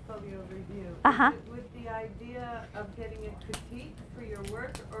portfolio review, Uh-huh. is it with the idea of getting a critique for your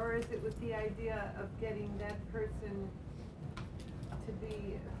work, or is it with the idea of getting that person to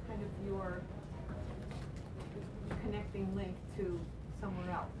be kind of your connecting link to somewhere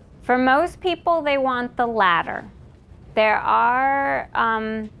else? For most people, they want the latter. There are,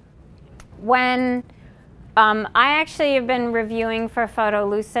 I actually have been reviewing for Photo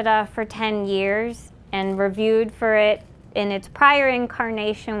Lucida for 10 years and reviewed for it in its prior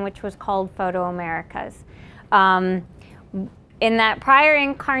incarnation, which was called Photo Americas. In that prior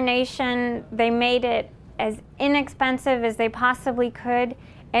incarnation, they made it as inexpensive as they possibly could,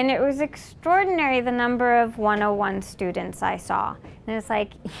 and it was extraordinary the number of 101 students I saw. And it's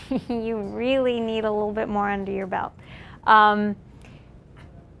like, you really need a little bit more under your belt.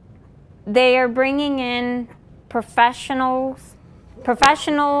 They are bringing in professional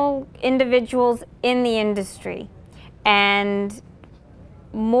individuals in the industry. And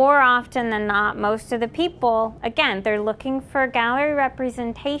more often than not, most of the people, again, they're looking for gallery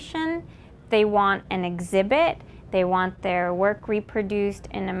representation. They want an exhibit. They want their work reproduced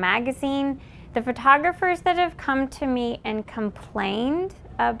in a magazine. The photographers that have come to me and complained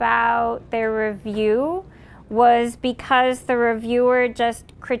about their review was because the reviewer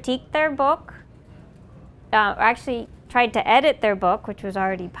just critiqued their book, actually tried to edit their book, which was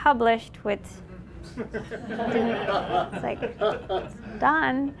already published, which it's like, it's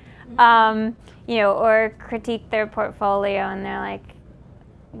done. You know, or critique their portfolio, and they're like,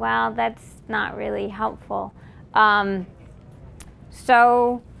 well, that's not really helpful.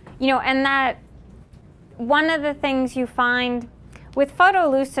 So, you know, and that one of the things you find with Photo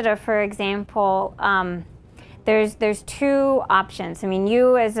Lucida, for example, there's two options. I mean,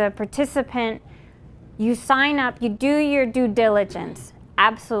 you as a participant, you sign up, you do your due diligence.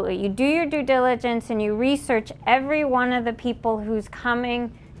 Absolutely. You do your due diligence and you research every one of the people who's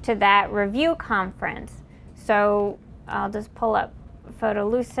coming to that review conference. So I'll just pull up Photo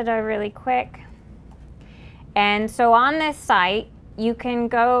Lucida really quick. And so on this site, you can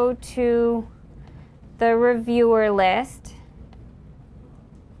go to the reviewer list.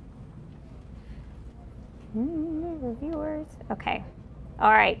 Reviewers. Okay.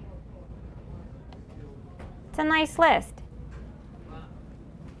 All right. It's a nice list.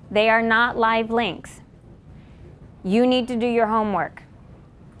 They are not live links. You need to do your homework.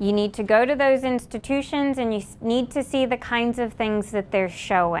 You need to go to those institutions and you need to see the kinds of things that they're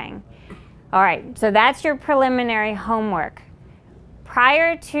showing. All right, so that's your preliminary homework.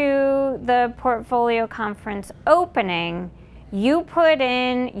 Prior to the portfolio conference opening, you put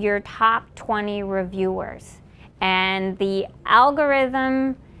in your top 20 reviewers, and the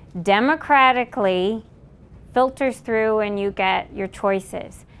algorithm democratically filters through and you get your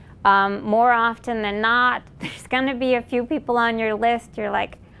choices. More often than not, there's going to be a few people on your list you're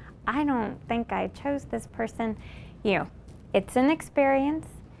like, I don't think I chose this person. You know, it's an experience.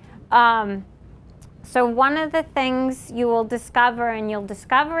 So one of the things you will discover, and you'll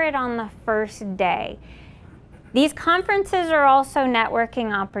discover it on the first day, these conferences are also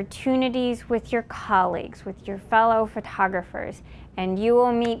networking opportunities with your colleagues, with your fellow photographers. and you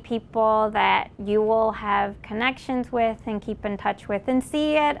will meet people that you will have connections with and keep in touch with and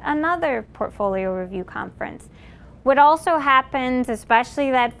see at another portfolio review conference. What also happens,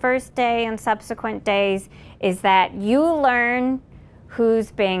 especially that first day and subsequent days, is that you learn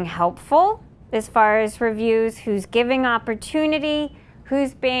who's being helpful as far as reviews, who's giving opportunity,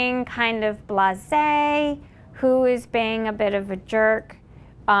 who's being kind of blasé, who is being a bit of a jerk.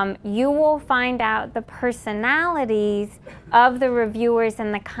 You will find out the personalities of the reviewers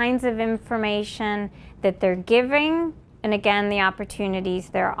and the kinds of information that they're giving, and again, the opportunities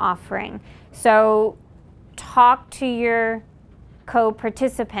they're offering. So talk to your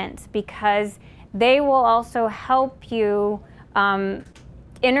co-participants, because they will also help you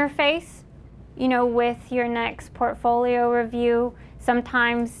interface, with your next portfolio review.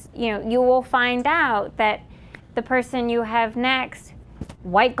 Sometimes, you will find out that the person you have next,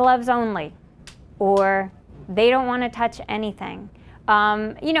 white gloves only, or they don't want to touch anything.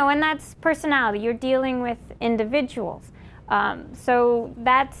 And that's personality. You're dealing with individuals. So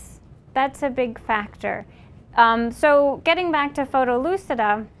that's a big factor. So getting back to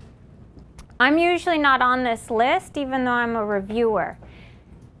Photolucida, I'm usually not on this list, even though I'm a reviewer,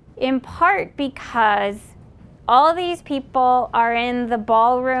 in part because all these people are in the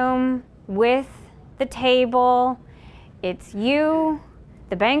ballroom with the table. It's you,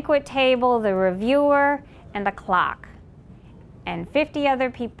 the banquet table, the reviewer, and a clock, and 50 other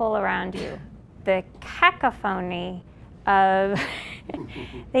people around you. The cacophony of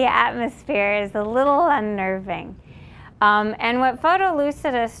the atmosphere is a little unnerving. And what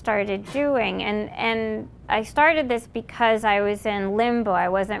Photolucida started doing, and I started this because I was in limbo. I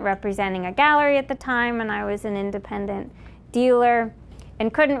wasn't representing a gallery at the time, and I was an independent dealer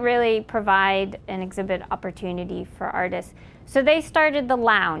and couldn't really provide an exhibit opportunity for artists. So they started the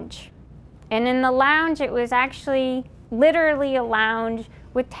lounge. And in the lounge, it was actually literally a lounge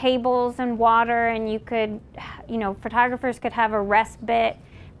with tables and water, and you could, photographers could have a respite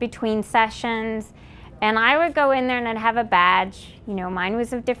between sessions. And I would go in there and I'd have a badge. Mine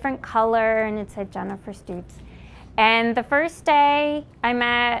was of different color and it said Jennifer Stoots. And the first day I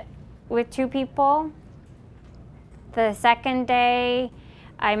met with 2 people. The second day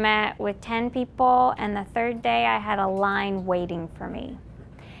I met with 10 people. And the third day I had a line waiting for me.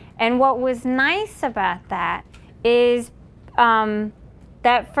 And what was nice about that is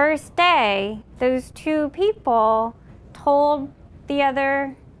that first day, those 2 people told the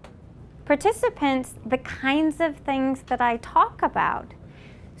other participants the kinds of things that I talk about.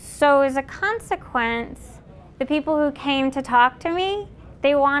 So as a consequence, the people who came to talk to me,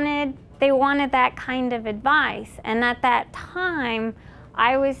 they wanted that kind of advice. And at that time,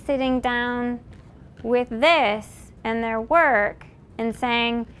 I was sitting down with this and their work and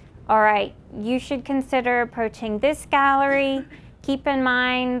saying, all right, you should consider approaching this gallery. Keep in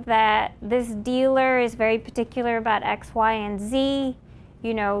mind that this dealer is very particular about X, Y, and Z.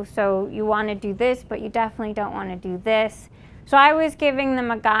 So you want to do this, but you definitely don't want to do this. So I was giving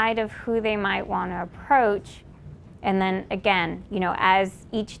them a guide of who they might want to approach. And then again, as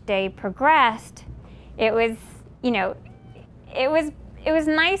each day progressed, it was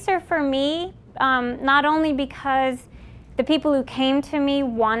nicer for me, not only because the people who came to me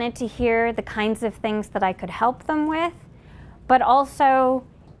wanted to hear the kinds of things that I could help them with, but also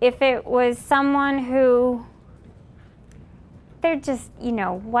if it was someone who there just,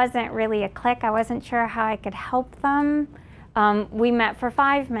 wasn't really a click. I wasn't sure how I could help them. We met for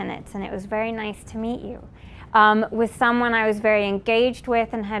 5 minutes, and it was very nice to meet you. With someone I was very engaged with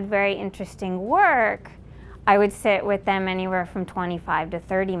and had very interesting work, I would sit with them anywhere from 25 to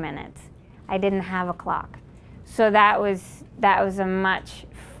 30 minutes. I didn't have a clock. So that was a much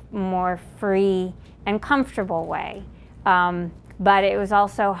more free and comfortable way. But it was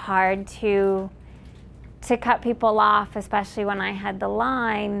also hard to cut people off, especially when I had the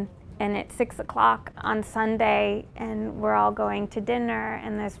line and it's 6 o'clock on Sunday and we're all going to dinner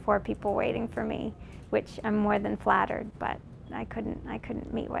and there's 4 people waiting for me, which I'm more than flattered, but I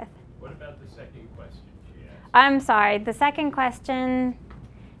couldn't meet with. What about the second question she asked? I'm sorry, the second question.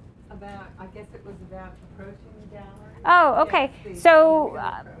 I guess it was about approaching the gallery. Oh, okay. Yes, So,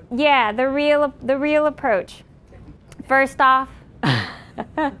 the the real approach. First off,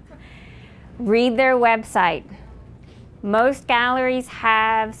 read their website. Most galleries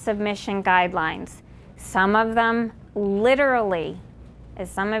have submission guidelines. Some of them literally, as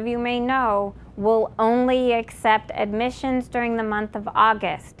some of you may know, will only accept admissions during the month of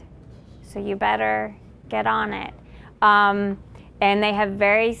August. So you better get on it. And they have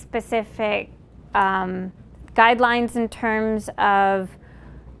very specific guidelines in terms of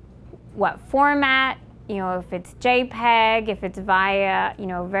what format you know, if it's JPEG, if it's via, you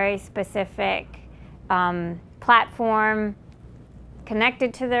know, very specific platform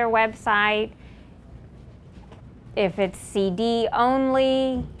connected to their website. If it's CD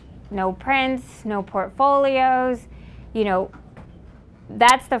only, no prints, no portfolios, you know,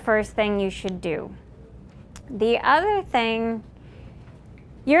 that's the first thing you should do. The other thing,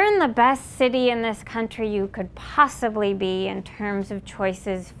 you're in the best city in this country you could possibly be in terms of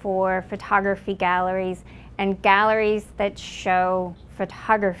choices for photography galleries and galleries that show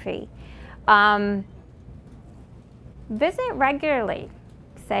photography. Visit regularly.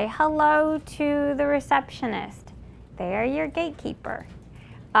 Say hello to the receptionist. They are your gatekeeper.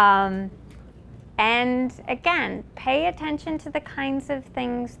 And again, pay attention to the kinds of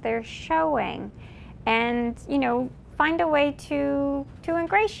things they're showing, and, you know, find a way to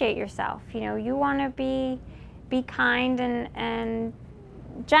ingratiate yourself. You know, you want to be kind and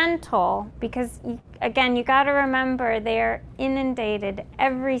gentle, because again, you got to remember they're inundated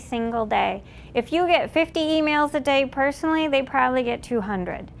every single day. If you get 50 emails a day personally, they probably get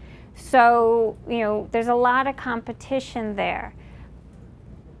 200. So, you know, there's a lot of competition there.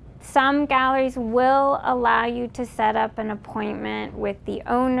 Some galleries will allow you to set up an appointment with the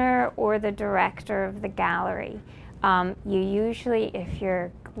owner or the director of the gallery. You usually, if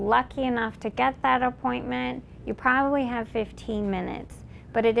you're lucky enough to get that appointment, you probably have 15 minutes,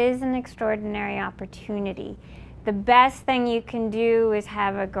 but it is an extraordinary opportunity. The best thing you can do is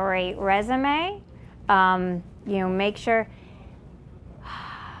have a great resume. You know, make sure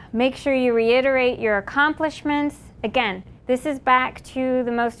you reiterate your accomplishments. Again, this is back to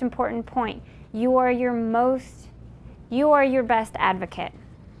the most important point. You are your best advocate.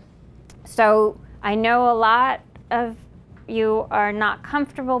 So I know a lot of you are not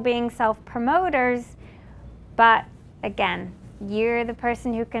comfortable being self-promoters, but again, you're the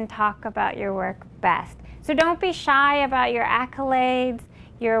person who can talk about your work best. So don't be shy about your accolades,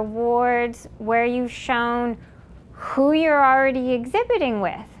 your awards, where you've shown, who you're already exhibiting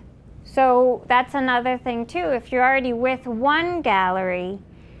with. So that's another thing too. If you're already with one gallery,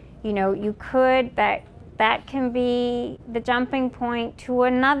 you know, you could, that can be the jumping point to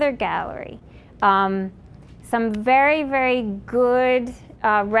another gallery. Some very, very good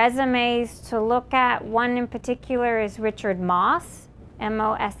resumes to look at. One in particular is Richard Moss,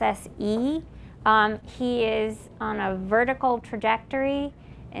 M-O-S-S-E. He is on a vertical trajectory,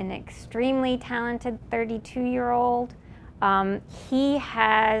 an extremely talented 32-year-old. He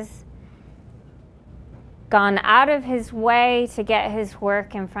has gone out of his way to get his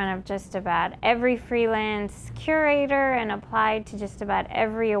work in front of just about every freelance curator and applied to just about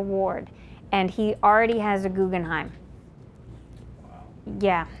every award. And he already has a Guggenheim. Wow.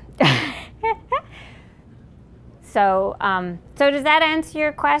 Yeah. So does that answer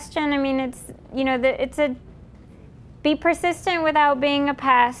your question? I mean, it's, you know, be persistent without being a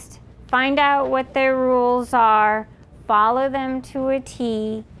pest. Find out what their rules are. Follow them to a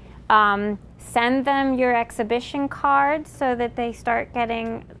T. Send them your exhibition cards so that they start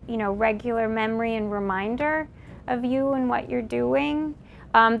getting, you know, regular memory and reminder of you and what you're doing.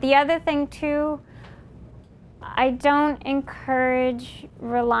 The other thing too, I don't encourage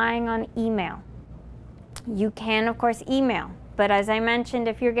relying on email. You can, of course, email, but as I mentioned,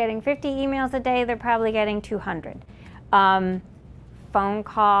 if you're getting 50 emails a day, they're probably getting 200. Phone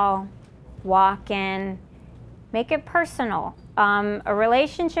call, walk-in, make it personal. A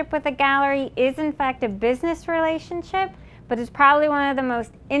relationship with a gallery is in fact a business relationship, but it's probably one of the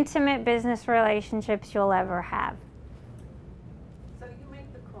most intimate business relationships you'll ever have. So you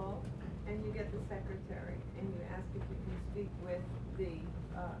make the call and you get the secretary and you ask if you can speak with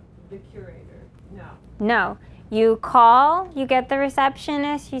the curator. No. No. You call, you get the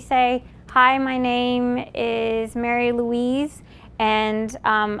receptionist, you say, "Hi, my name is Mary Louise, and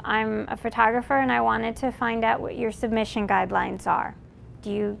I'm a photographer and I wanted to find out what your submission guidelines are. Do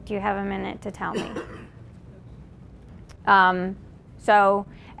you have a minute to tell me?" So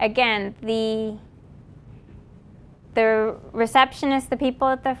again, the receptionist, the people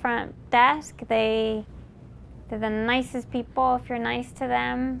at the front desk, they're the nicest people if you're nice to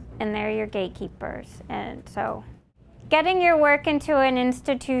them, and they're your gatekeepers. And so getting your work into an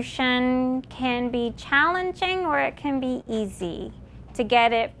institution can be challenging or it can be easy. To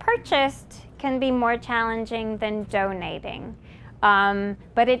get it purchased can be more challenging than donating.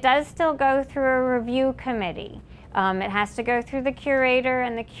 But it does still go through a review committee. It has to go through the curator,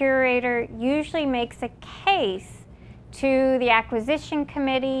 and the curator usually makes a case to the acquisition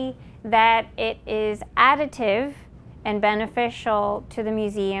committee that it is additive and beneficial to the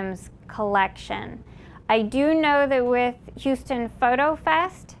museum's collection. I do know that with Houston Photo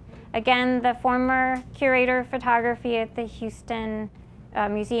Fest, Again, the former curator of photography at the Houston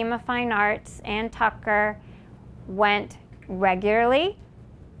Museum of Fine Arts, Ann Tucker, went regularly,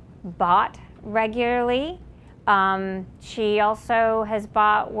 bought regularly. She also has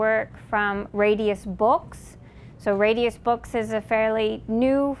bought work from Radius Books. So Radius Books is a fairly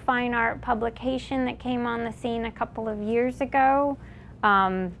new fine art publication that came on the scene a couple of years ago.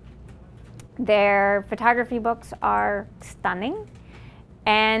 Their photography books are stunning.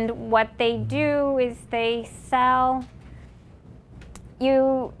 And what they do is they sell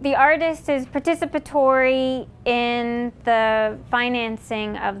you, the artist is participatory in the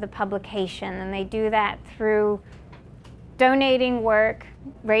financing of the publication, and they do that through donating work.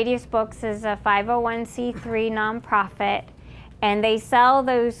 Radius Books is a 501c3 nonprofit, and they sell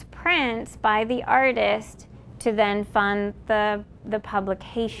those prints by the artist to then fund the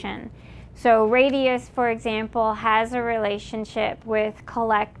publication. So Radius, for example, has a relationship with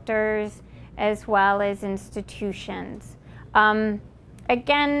collectors as well as institutions.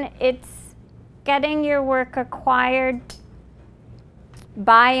 Again, it's getting your work acquired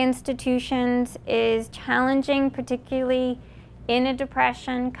by institutions is challenging, particularly in a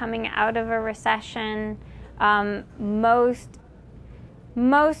depression, coming out of a recession.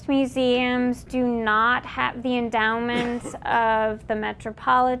 Most museums do not have the endowments of the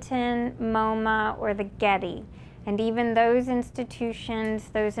Metropolitan, MoMA, or the Getty. And even those institutions,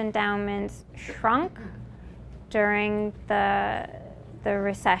 those endowments shrunk during the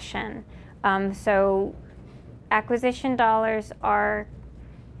recession. So acquisition dollars are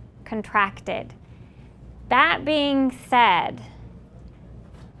contracted. That being said,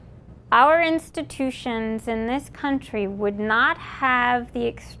 our institutions in this country would not have the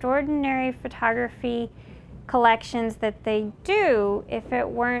extraordinary photography collections that they do if it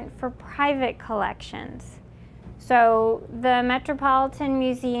weren't for private collections. So the Metropolitan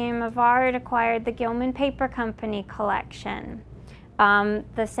Museum of Art acquired the Gilman Paper Company collection.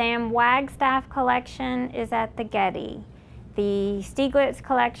 The Sam Wagstaff collection is at the Getty. The Stieglitz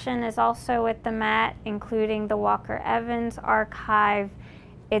collection is also at the Met, including the Walker Evans archive,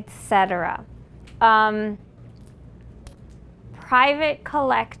 etc. Private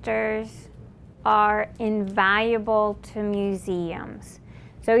collectors are invaluable to museums.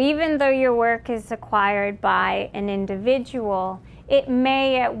 So even though your work is acquired by an individual, it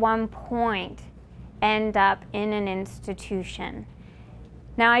may at one point end up in an institution.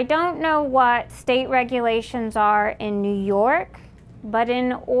 Now, I don't know what state regulations are in New York, but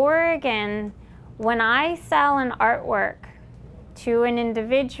in Oregon, when I sell an artwork to an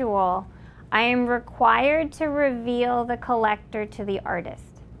individual, I am required to reveal the collector to the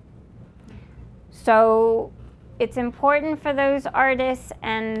artist. So it's important for those artists,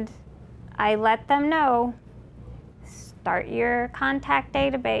 and I let them know, start your contact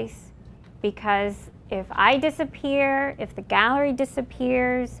database, because if I disappear, if the gallery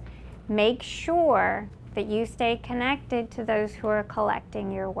disappears, make sure that you stay connected to those who are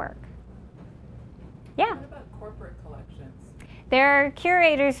collecting your work. Yeah? What about corporate collections? There are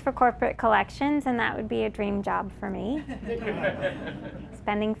curators for corporate collections, and that would be a dream job for me.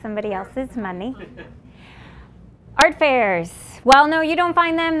 Spending somebody else's money. Art fairs. Well, no, you don't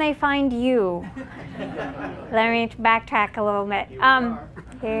find them, they find you. Let me backtrack a little bit.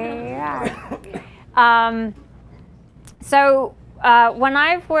 Here you are. So when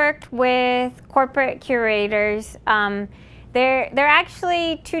I've worked with corporate curators, they're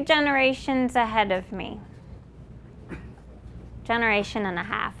actually 2 generations ahead of me. Generation and a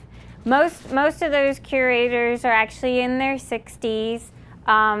half. Most of those curators are actually in their 60s,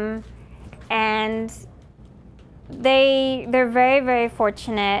 and they're very, very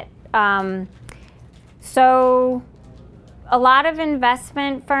fortunate. So a lot of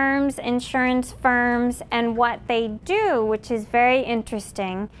investment firms, insurance firms, and what they do, which is very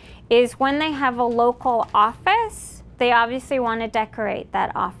interesting, is when they have a local office, they obviously want to decorate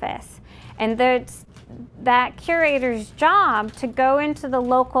that office. And that curator's job to go into the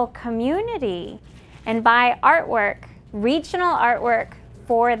local community and buy artwork, regional artwork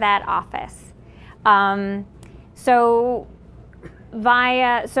for that office. So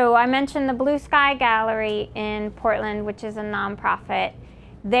I mentioned the Blue Sky Gallery in Portland, which is a nonprofit.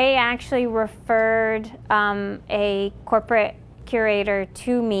 They actually referred a corporate curator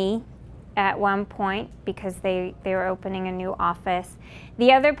to me at one point because they were opening a new office.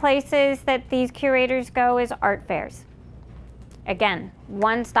 The other places that these curators go is art fairs. Again,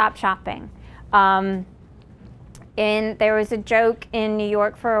 one-stop shopping. There was a joke in New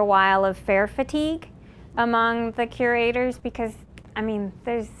York for a while of fair fatigue among the curators because, I mean,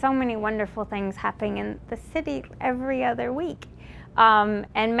 there's so many wonderful things happening in the city every other week.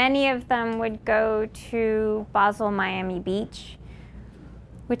 And many of them would go to Basel, Miami Beach,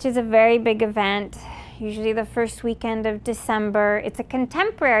 which is a very big event, usually the first weekend of December. It's a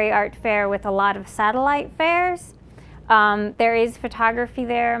contemporary art fair with a lot of satellite fairs. There is photography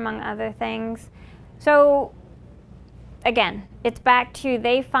there, among other things. So again, it's back to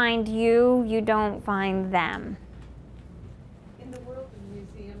they find you, you don't find them. In the world of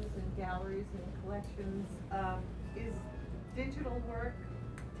museums and galleries and collections, is digital work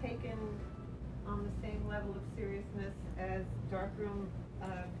taken on the same level of seriousness as darkroom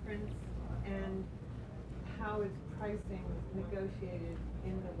prints? And how is pricing negotiated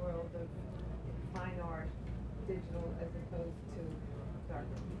in the world of fine art, digital as opposed to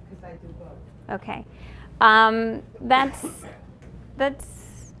darkroom? Because I do both. Okay.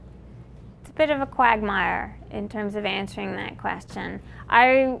 It's a bit of a quagmire in terms of answering that question.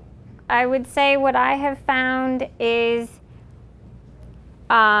 I would say what I have found is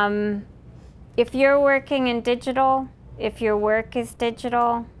if you're working in digital, if your work is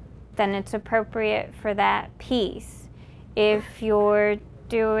digital, then it's appropriate for that piece. If you're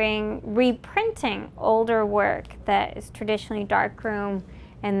doing reprinting older work that is traditionally darkroom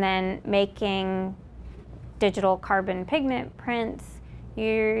and then making digital carbon pigment prints,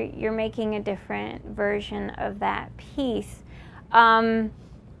 you're making a different version of that piece. What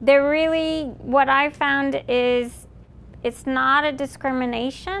I found is it's not a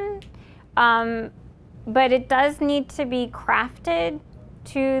discrimination, but it does need to be crafted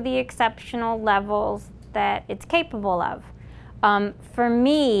to the exceptional levels that it's capable of. For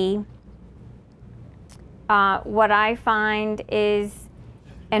me, what I find is,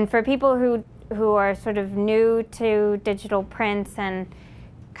 and for people who are sort of new to digital prints and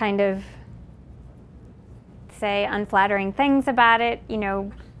kind of say unflattering things about it, you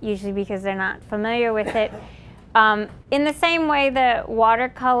know, usually because they're not familiar with it. In the same way that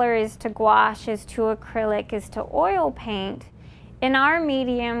watercolor is to gouache, is to acrylic, is to oil paint, in our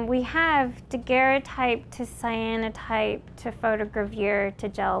medium we have daguerreotype to cyanotype to photogravure to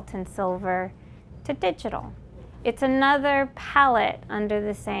gelatin silver to digital. It's another palette under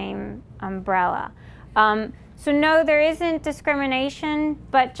the same umbrella. So no, there isn't discrimination,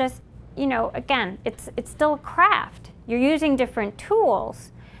 but just, you know, again, it's still a craft. You're using different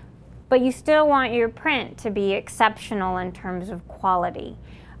tools, but you still want your print to be exceptional in terms of quality.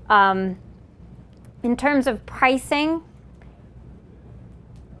 In terms of pricing,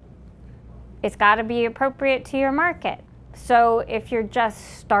 it's got to be appropriate to your market. So if you're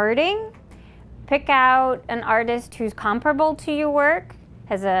just starting, pick out an artist who's comparable to your work,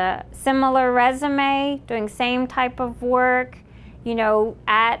 has a similar resume, doing same type of work, you know,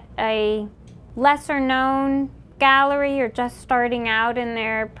 at a lesser known gallery or just starting out in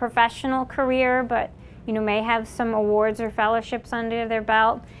their professional career, but you know, may have some awards or fellowships under their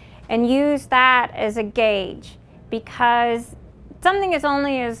belt, and use that as a gauge, because something is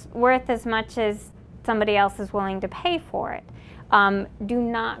only worth as much as somebody else is willing to pay for it. Do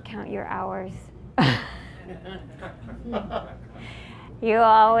not count your hours. You'll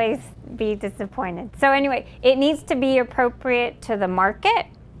always be disappointed. So anyway, it needs to be appropriate to the market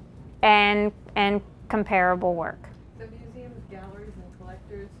and comparable work. So museums, galleries, and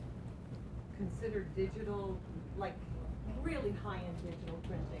collectors consider digital, like really high-end digital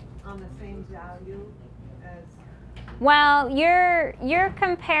printing, on the same value as? Well, you're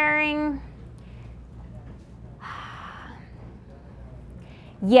comparing.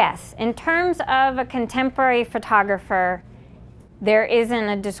 Yes, in terms of a contemporary photographer, there isn't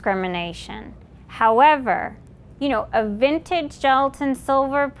a discrimination. However, you know, a vintage gelatin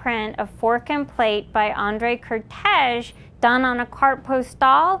silver print of Fork and Plate by Andre Cortege done on a carte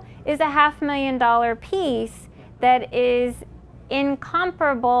postale is a $500,000 piece that is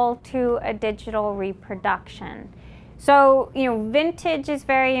incomparable to a digital reproduction. So, you know, vintage is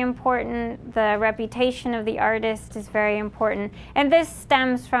very important. The reputation of the artist is very important. And this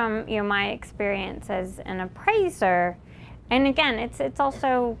stems from, you know, my experience as an appraiser. And again, it's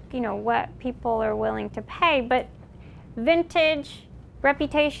also, you know, what people are willing to pay. But vintage,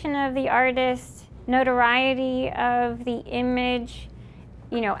 reputation of the artist, notoriety of the image,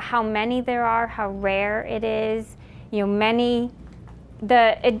 you know, how many there are, how rare it is, you know,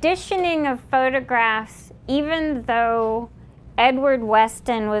 the editioning of photographs, even though Edward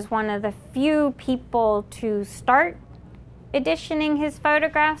Weston was one of the few people to start editioning his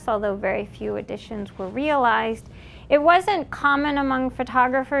photographs, although very few editions were realized, it wasn't common among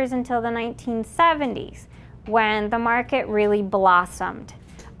photographers until the 1970s, when the market really blossomed.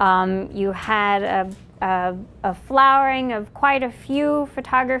 You had a flowering of quite a few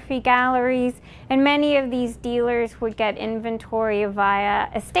photography galleries, and many of these dealers would get inventory via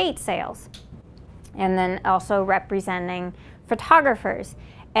estate sales, and then also representing photographers.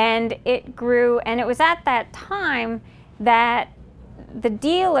 And it grew, and it was at that time that the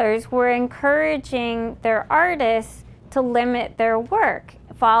dealers were encouraging their artists to limit their work,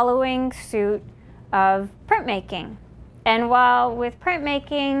 following suit of printmaking. And while with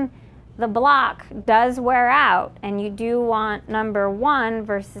printmaking, the block does wear out, and you do want number 1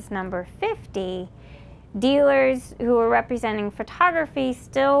 versus number 50, dealers who were representing photography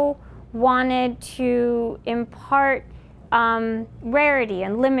still wanted to impart rarity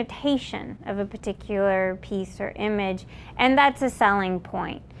and limitation of a particular piece or image, and that's a selling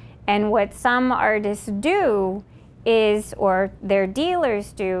point. And what some artists do is, or their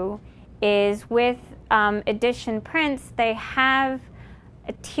dealers do, is with edition prints, they have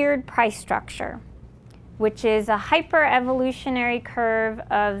a tiered price structure, which is a hyper-evolutionary curve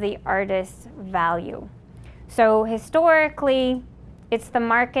of the artist's value. So historically, it's the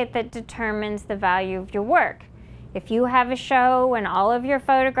market that determines the value of your work. If you have a show and all of your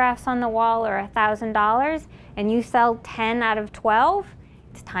photographs on the wall are $1,000 and you sell 10 out of 12,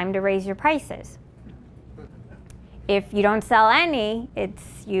 it's time to raise your prices. If you don't sell any,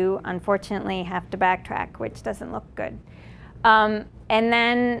 you unfortunately have to backtrack, which doesn't look good. And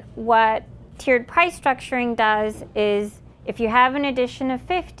then what tiered price structuring does is, if you have an edition of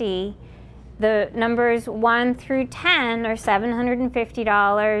 50, the numbers 1 through 10 are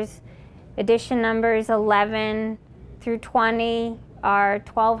 $750. Edition numbers 11 through 20 are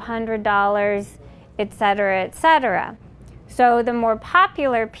 $1,200, etc., etc. So the more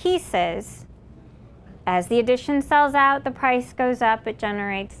popular pieces, as the edition sells out, the price goes up, it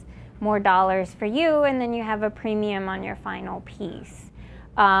generates more dollars for you, and then you have a premium on your final piece.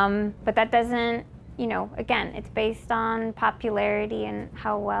 But that doesn't, again, it's based on popularity and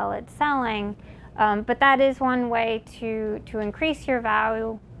how well it's selling. But that is one way to increase your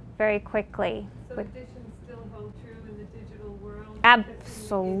value very quickly. So editions still hold true in the digital world?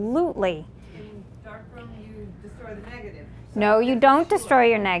 Absolutely. In darkroom, you destroy the negative. So no, you don't destroy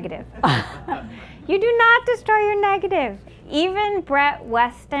your negative. You do not destroy your negative. Even Brett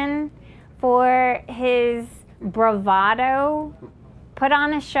Weston, for his bravado, put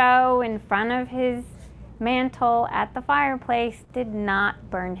on a show in front of his mantle at the fireplace, did not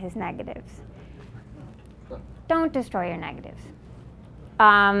burn his negatives. Don't destroy your negatives.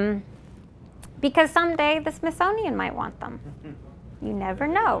 Because someday the Smithsonian might want them. You never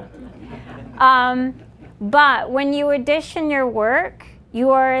know. But when you edition your work,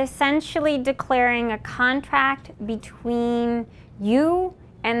 you are essentially declaring a contract between you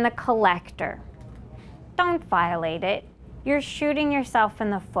and the collector. Don't violate it. You're shooting yourself in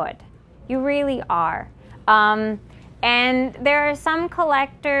the foot. You really are. And there are some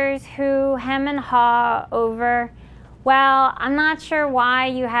collectors who hem and haw over, well, I'm not sure why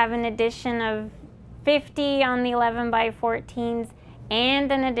you have an edition of 50 on the 11 by 14s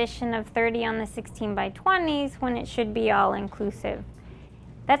and an edition of 30 on the 16 by 20s when it should be all inclusive.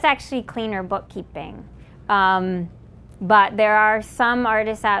 That's actually cleaner bookkeeping. But there are some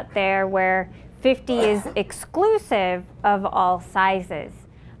artists out there where 50 is exclusive of all sizes,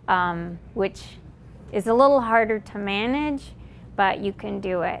 which is a little harder to manage, but you can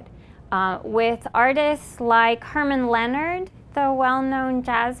do it. With artists like Herman Leonard, the well-known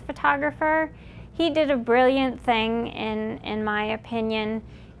jazz photographer, he did a brilliant thing, in my opinion,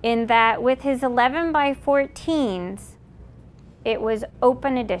 in that with his 11 by 14s, it was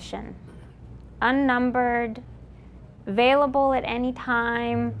open edition, unnumbered, available at any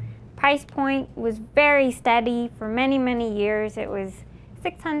time. Price point was very steady for many, many years. It was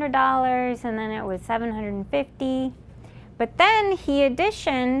 $600 and then it was $750. But then he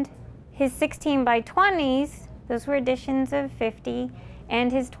editioned his 16 by 20s, those were editions of 50,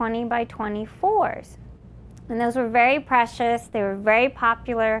 and his 20 by 24s. And those were very precious, they were very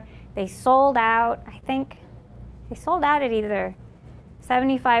popular. They sold out, I think, they sold out at either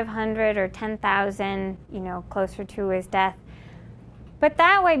 7,500 or 10,000, closer to his death. But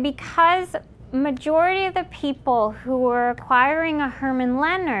that way, because majority of the people who were acquiring a Herman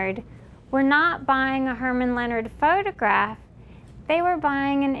Leonard were not buying a Herman Leonard photograph, they were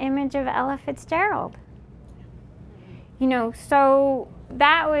buying an image of Ella Fitzgerald. So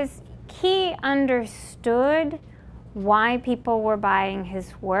that was, he understood why people were buying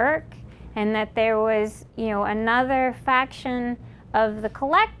his work, and that there was, another faction of the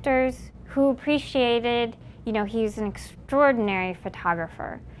collectors who appreciated, he's an extraordinary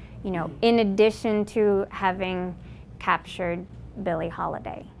photographer, in addition to having captured Billie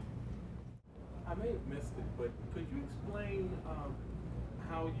Holiday. I may have missed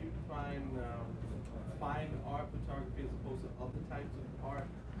how you define fine art photography as opposed to other types of art?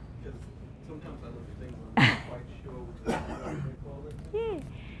 Because sometimes I look at things and I'm not quite sure what they call it. Yeah.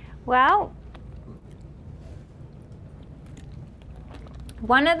 Well,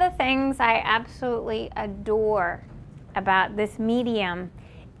 one of the things I absolutely adore about this medium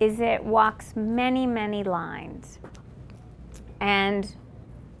is it walks many, many lines. And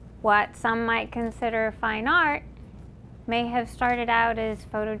what some might consider fine art may have started out as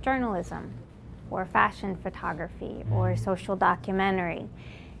photojournalism or fashion photography or social documentary.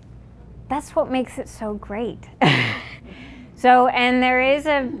 That's what makes it so great. So, and there is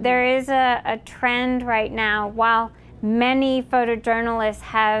a trend right now. While many photojournalists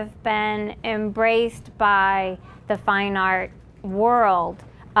have been embraced by the fine art world,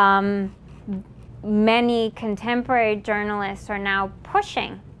 many contemporary journalists are now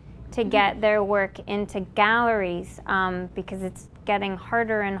pushing to get their work into galleries because it's getting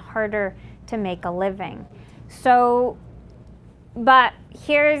harder and harder to make a living. So, but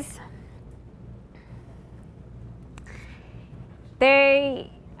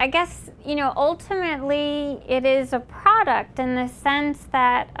I guess, you know, ultimately it is a product in the sense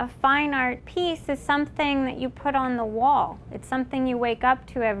that a fine art piece is something that you put on the wall. It's something you wake up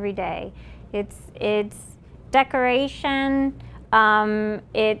to every day. It's decoration,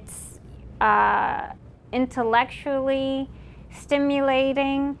 it's intellectually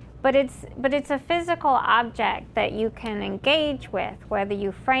stimulating, but it's a physical object that you can engage with, whether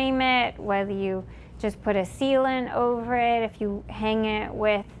you frame it, whether you just put a sealant over it, if you hang it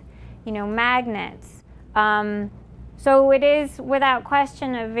with, you know, magnets. So it is without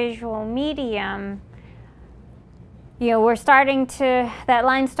question a visual medium. You know, that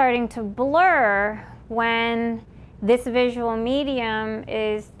line's starting to blur when this visual medium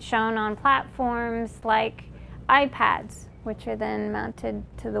is shown on platforms like iPads, which are then mounted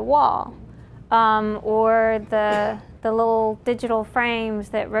to the wall, or the little digital frames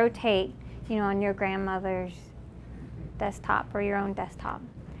that rotate, you know, on your grandmother's desktop or your own desktop.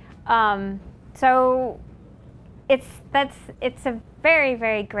 So it's a very,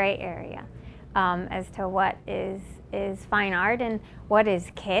 very gray area as to what is fine art and what is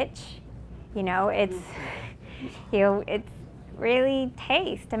kitsch. You know, it's really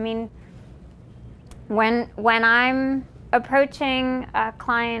taste. I mean, when I'm approaching a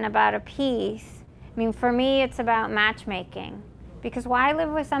client about a piece, I mean, for me, it's about matchmaking. Because why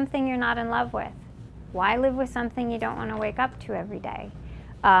live with something you're not in love with? Why live with something you don't want to wake up to every day?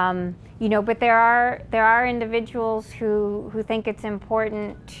 You know, but there are individuals who think it's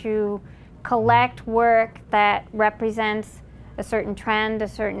important to collect work that represents a certain trend, a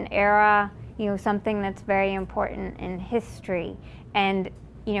certain era, you know, something that's very important in history. And,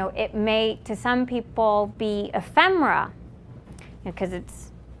 you know, it may, to some people, be ephemera, because it's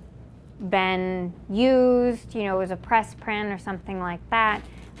been used, you know, as a press print or something like that,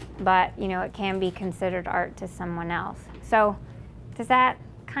 but, you know, it can be considered art to someone else. So does that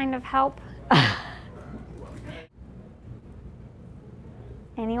kind of help?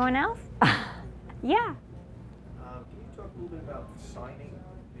 Anyone else? Yeah. Can you talk a little bit about signing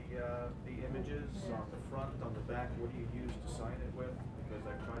the images on the front, on the back? What do you use to sign it with? Because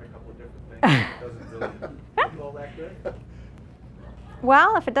I've tried a couple of different things. It doesn't really look all that good.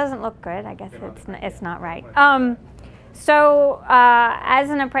 Well, if it doesn't look good, I guess it's not right. So as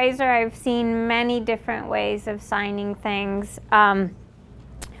an appraiser, I've seen many different ways of signing things.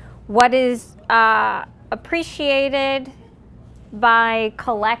 What is appreciated by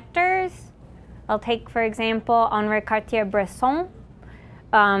collectors, I'll take, for example, Henri Cartier-Bresson,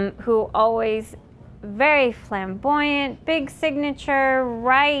 who always very flamboyant, big signature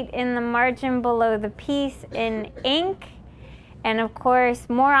right in the margin below the piece in ink. And of course,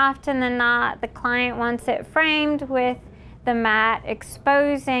 more often than not, the client wants it framed with the mat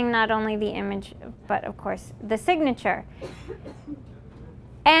exposing not only the image, but of course, the signature.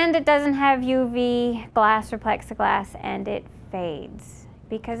 And it doesn't have UV glass or plexiglass, and it fades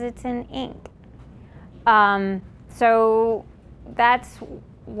because it's in ink. So that's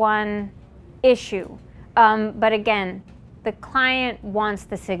one issue. But again, the client wants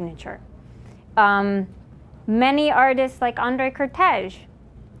the signature. Many artists like Andre Cortege,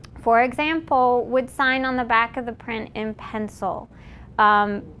 for example, would sign on the back of the print in pencil.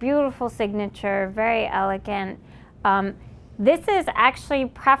 Beautiful signature, very elegant. This is actually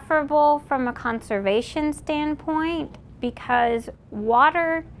preferable from a conservation standpoint because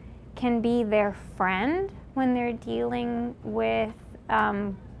water can be their friend when they're dealing with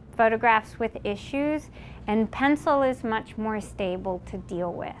photographs with issues, and pencil is much more stable to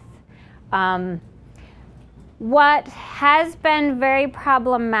deal with. What has been very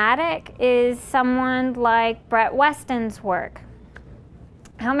problematic is someone like Brett Weston's work.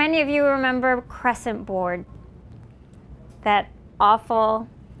 How many of you remember crescent board? That awful,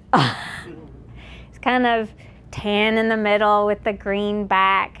 it's kind of tan in the middle with the green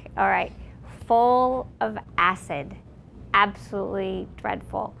back. All right, full of acid, absolutely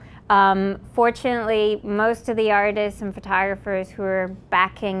dreadful. Fortunately, most of the artists and photographers who are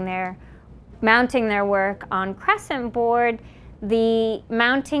mounting their work on crescent board, the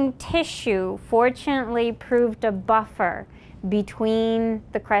mounting tissue fortunately proved a buffer between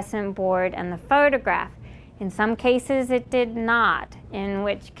the crescent board and the photograph. In some cases it did not, in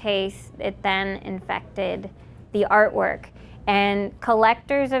which case it then infected the artwork. And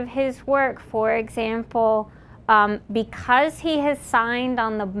collectors of his work, for example, because he has signed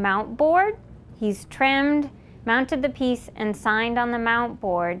on the mount board, he's trimmed, mounted the piece, and signed on the mount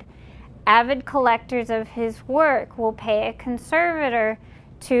board, avid collectors of his work will pay a conservator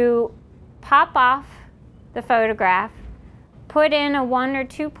to pop off the photograph, put in a 1 or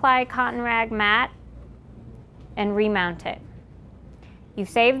 2 ply cotton rag mat, and remount it. You've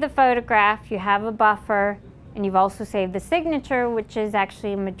saved the photograph, you have a buffer, and you've also saved the signature, which is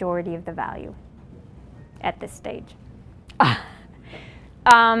actually a majority of the value at this stage.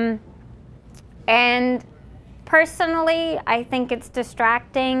 And personally, I think it's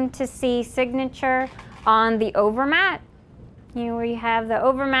distracting to see signature on the overmat, you know, where you have the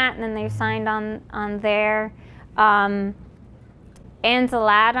overmat and then they've signed on there. Ansel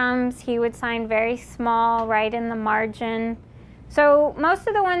Adams, he would sign very small, right in the margin. So most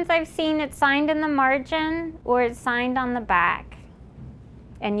of the ones I've seen, it's signed in the margin or it's signed on the back.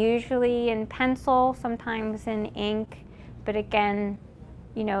 And usually in pencil, sometimes in ink. But again,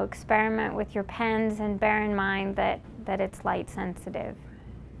 you know, experiment with your pens and bear in mind that it's light sensitive.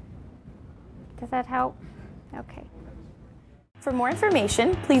 Does that help? Okay. For more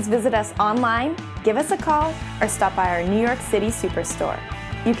information, please visit us online, give us a call, or stop by our New York City Superstore.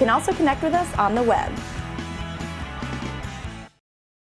 You can also connect with us on the web.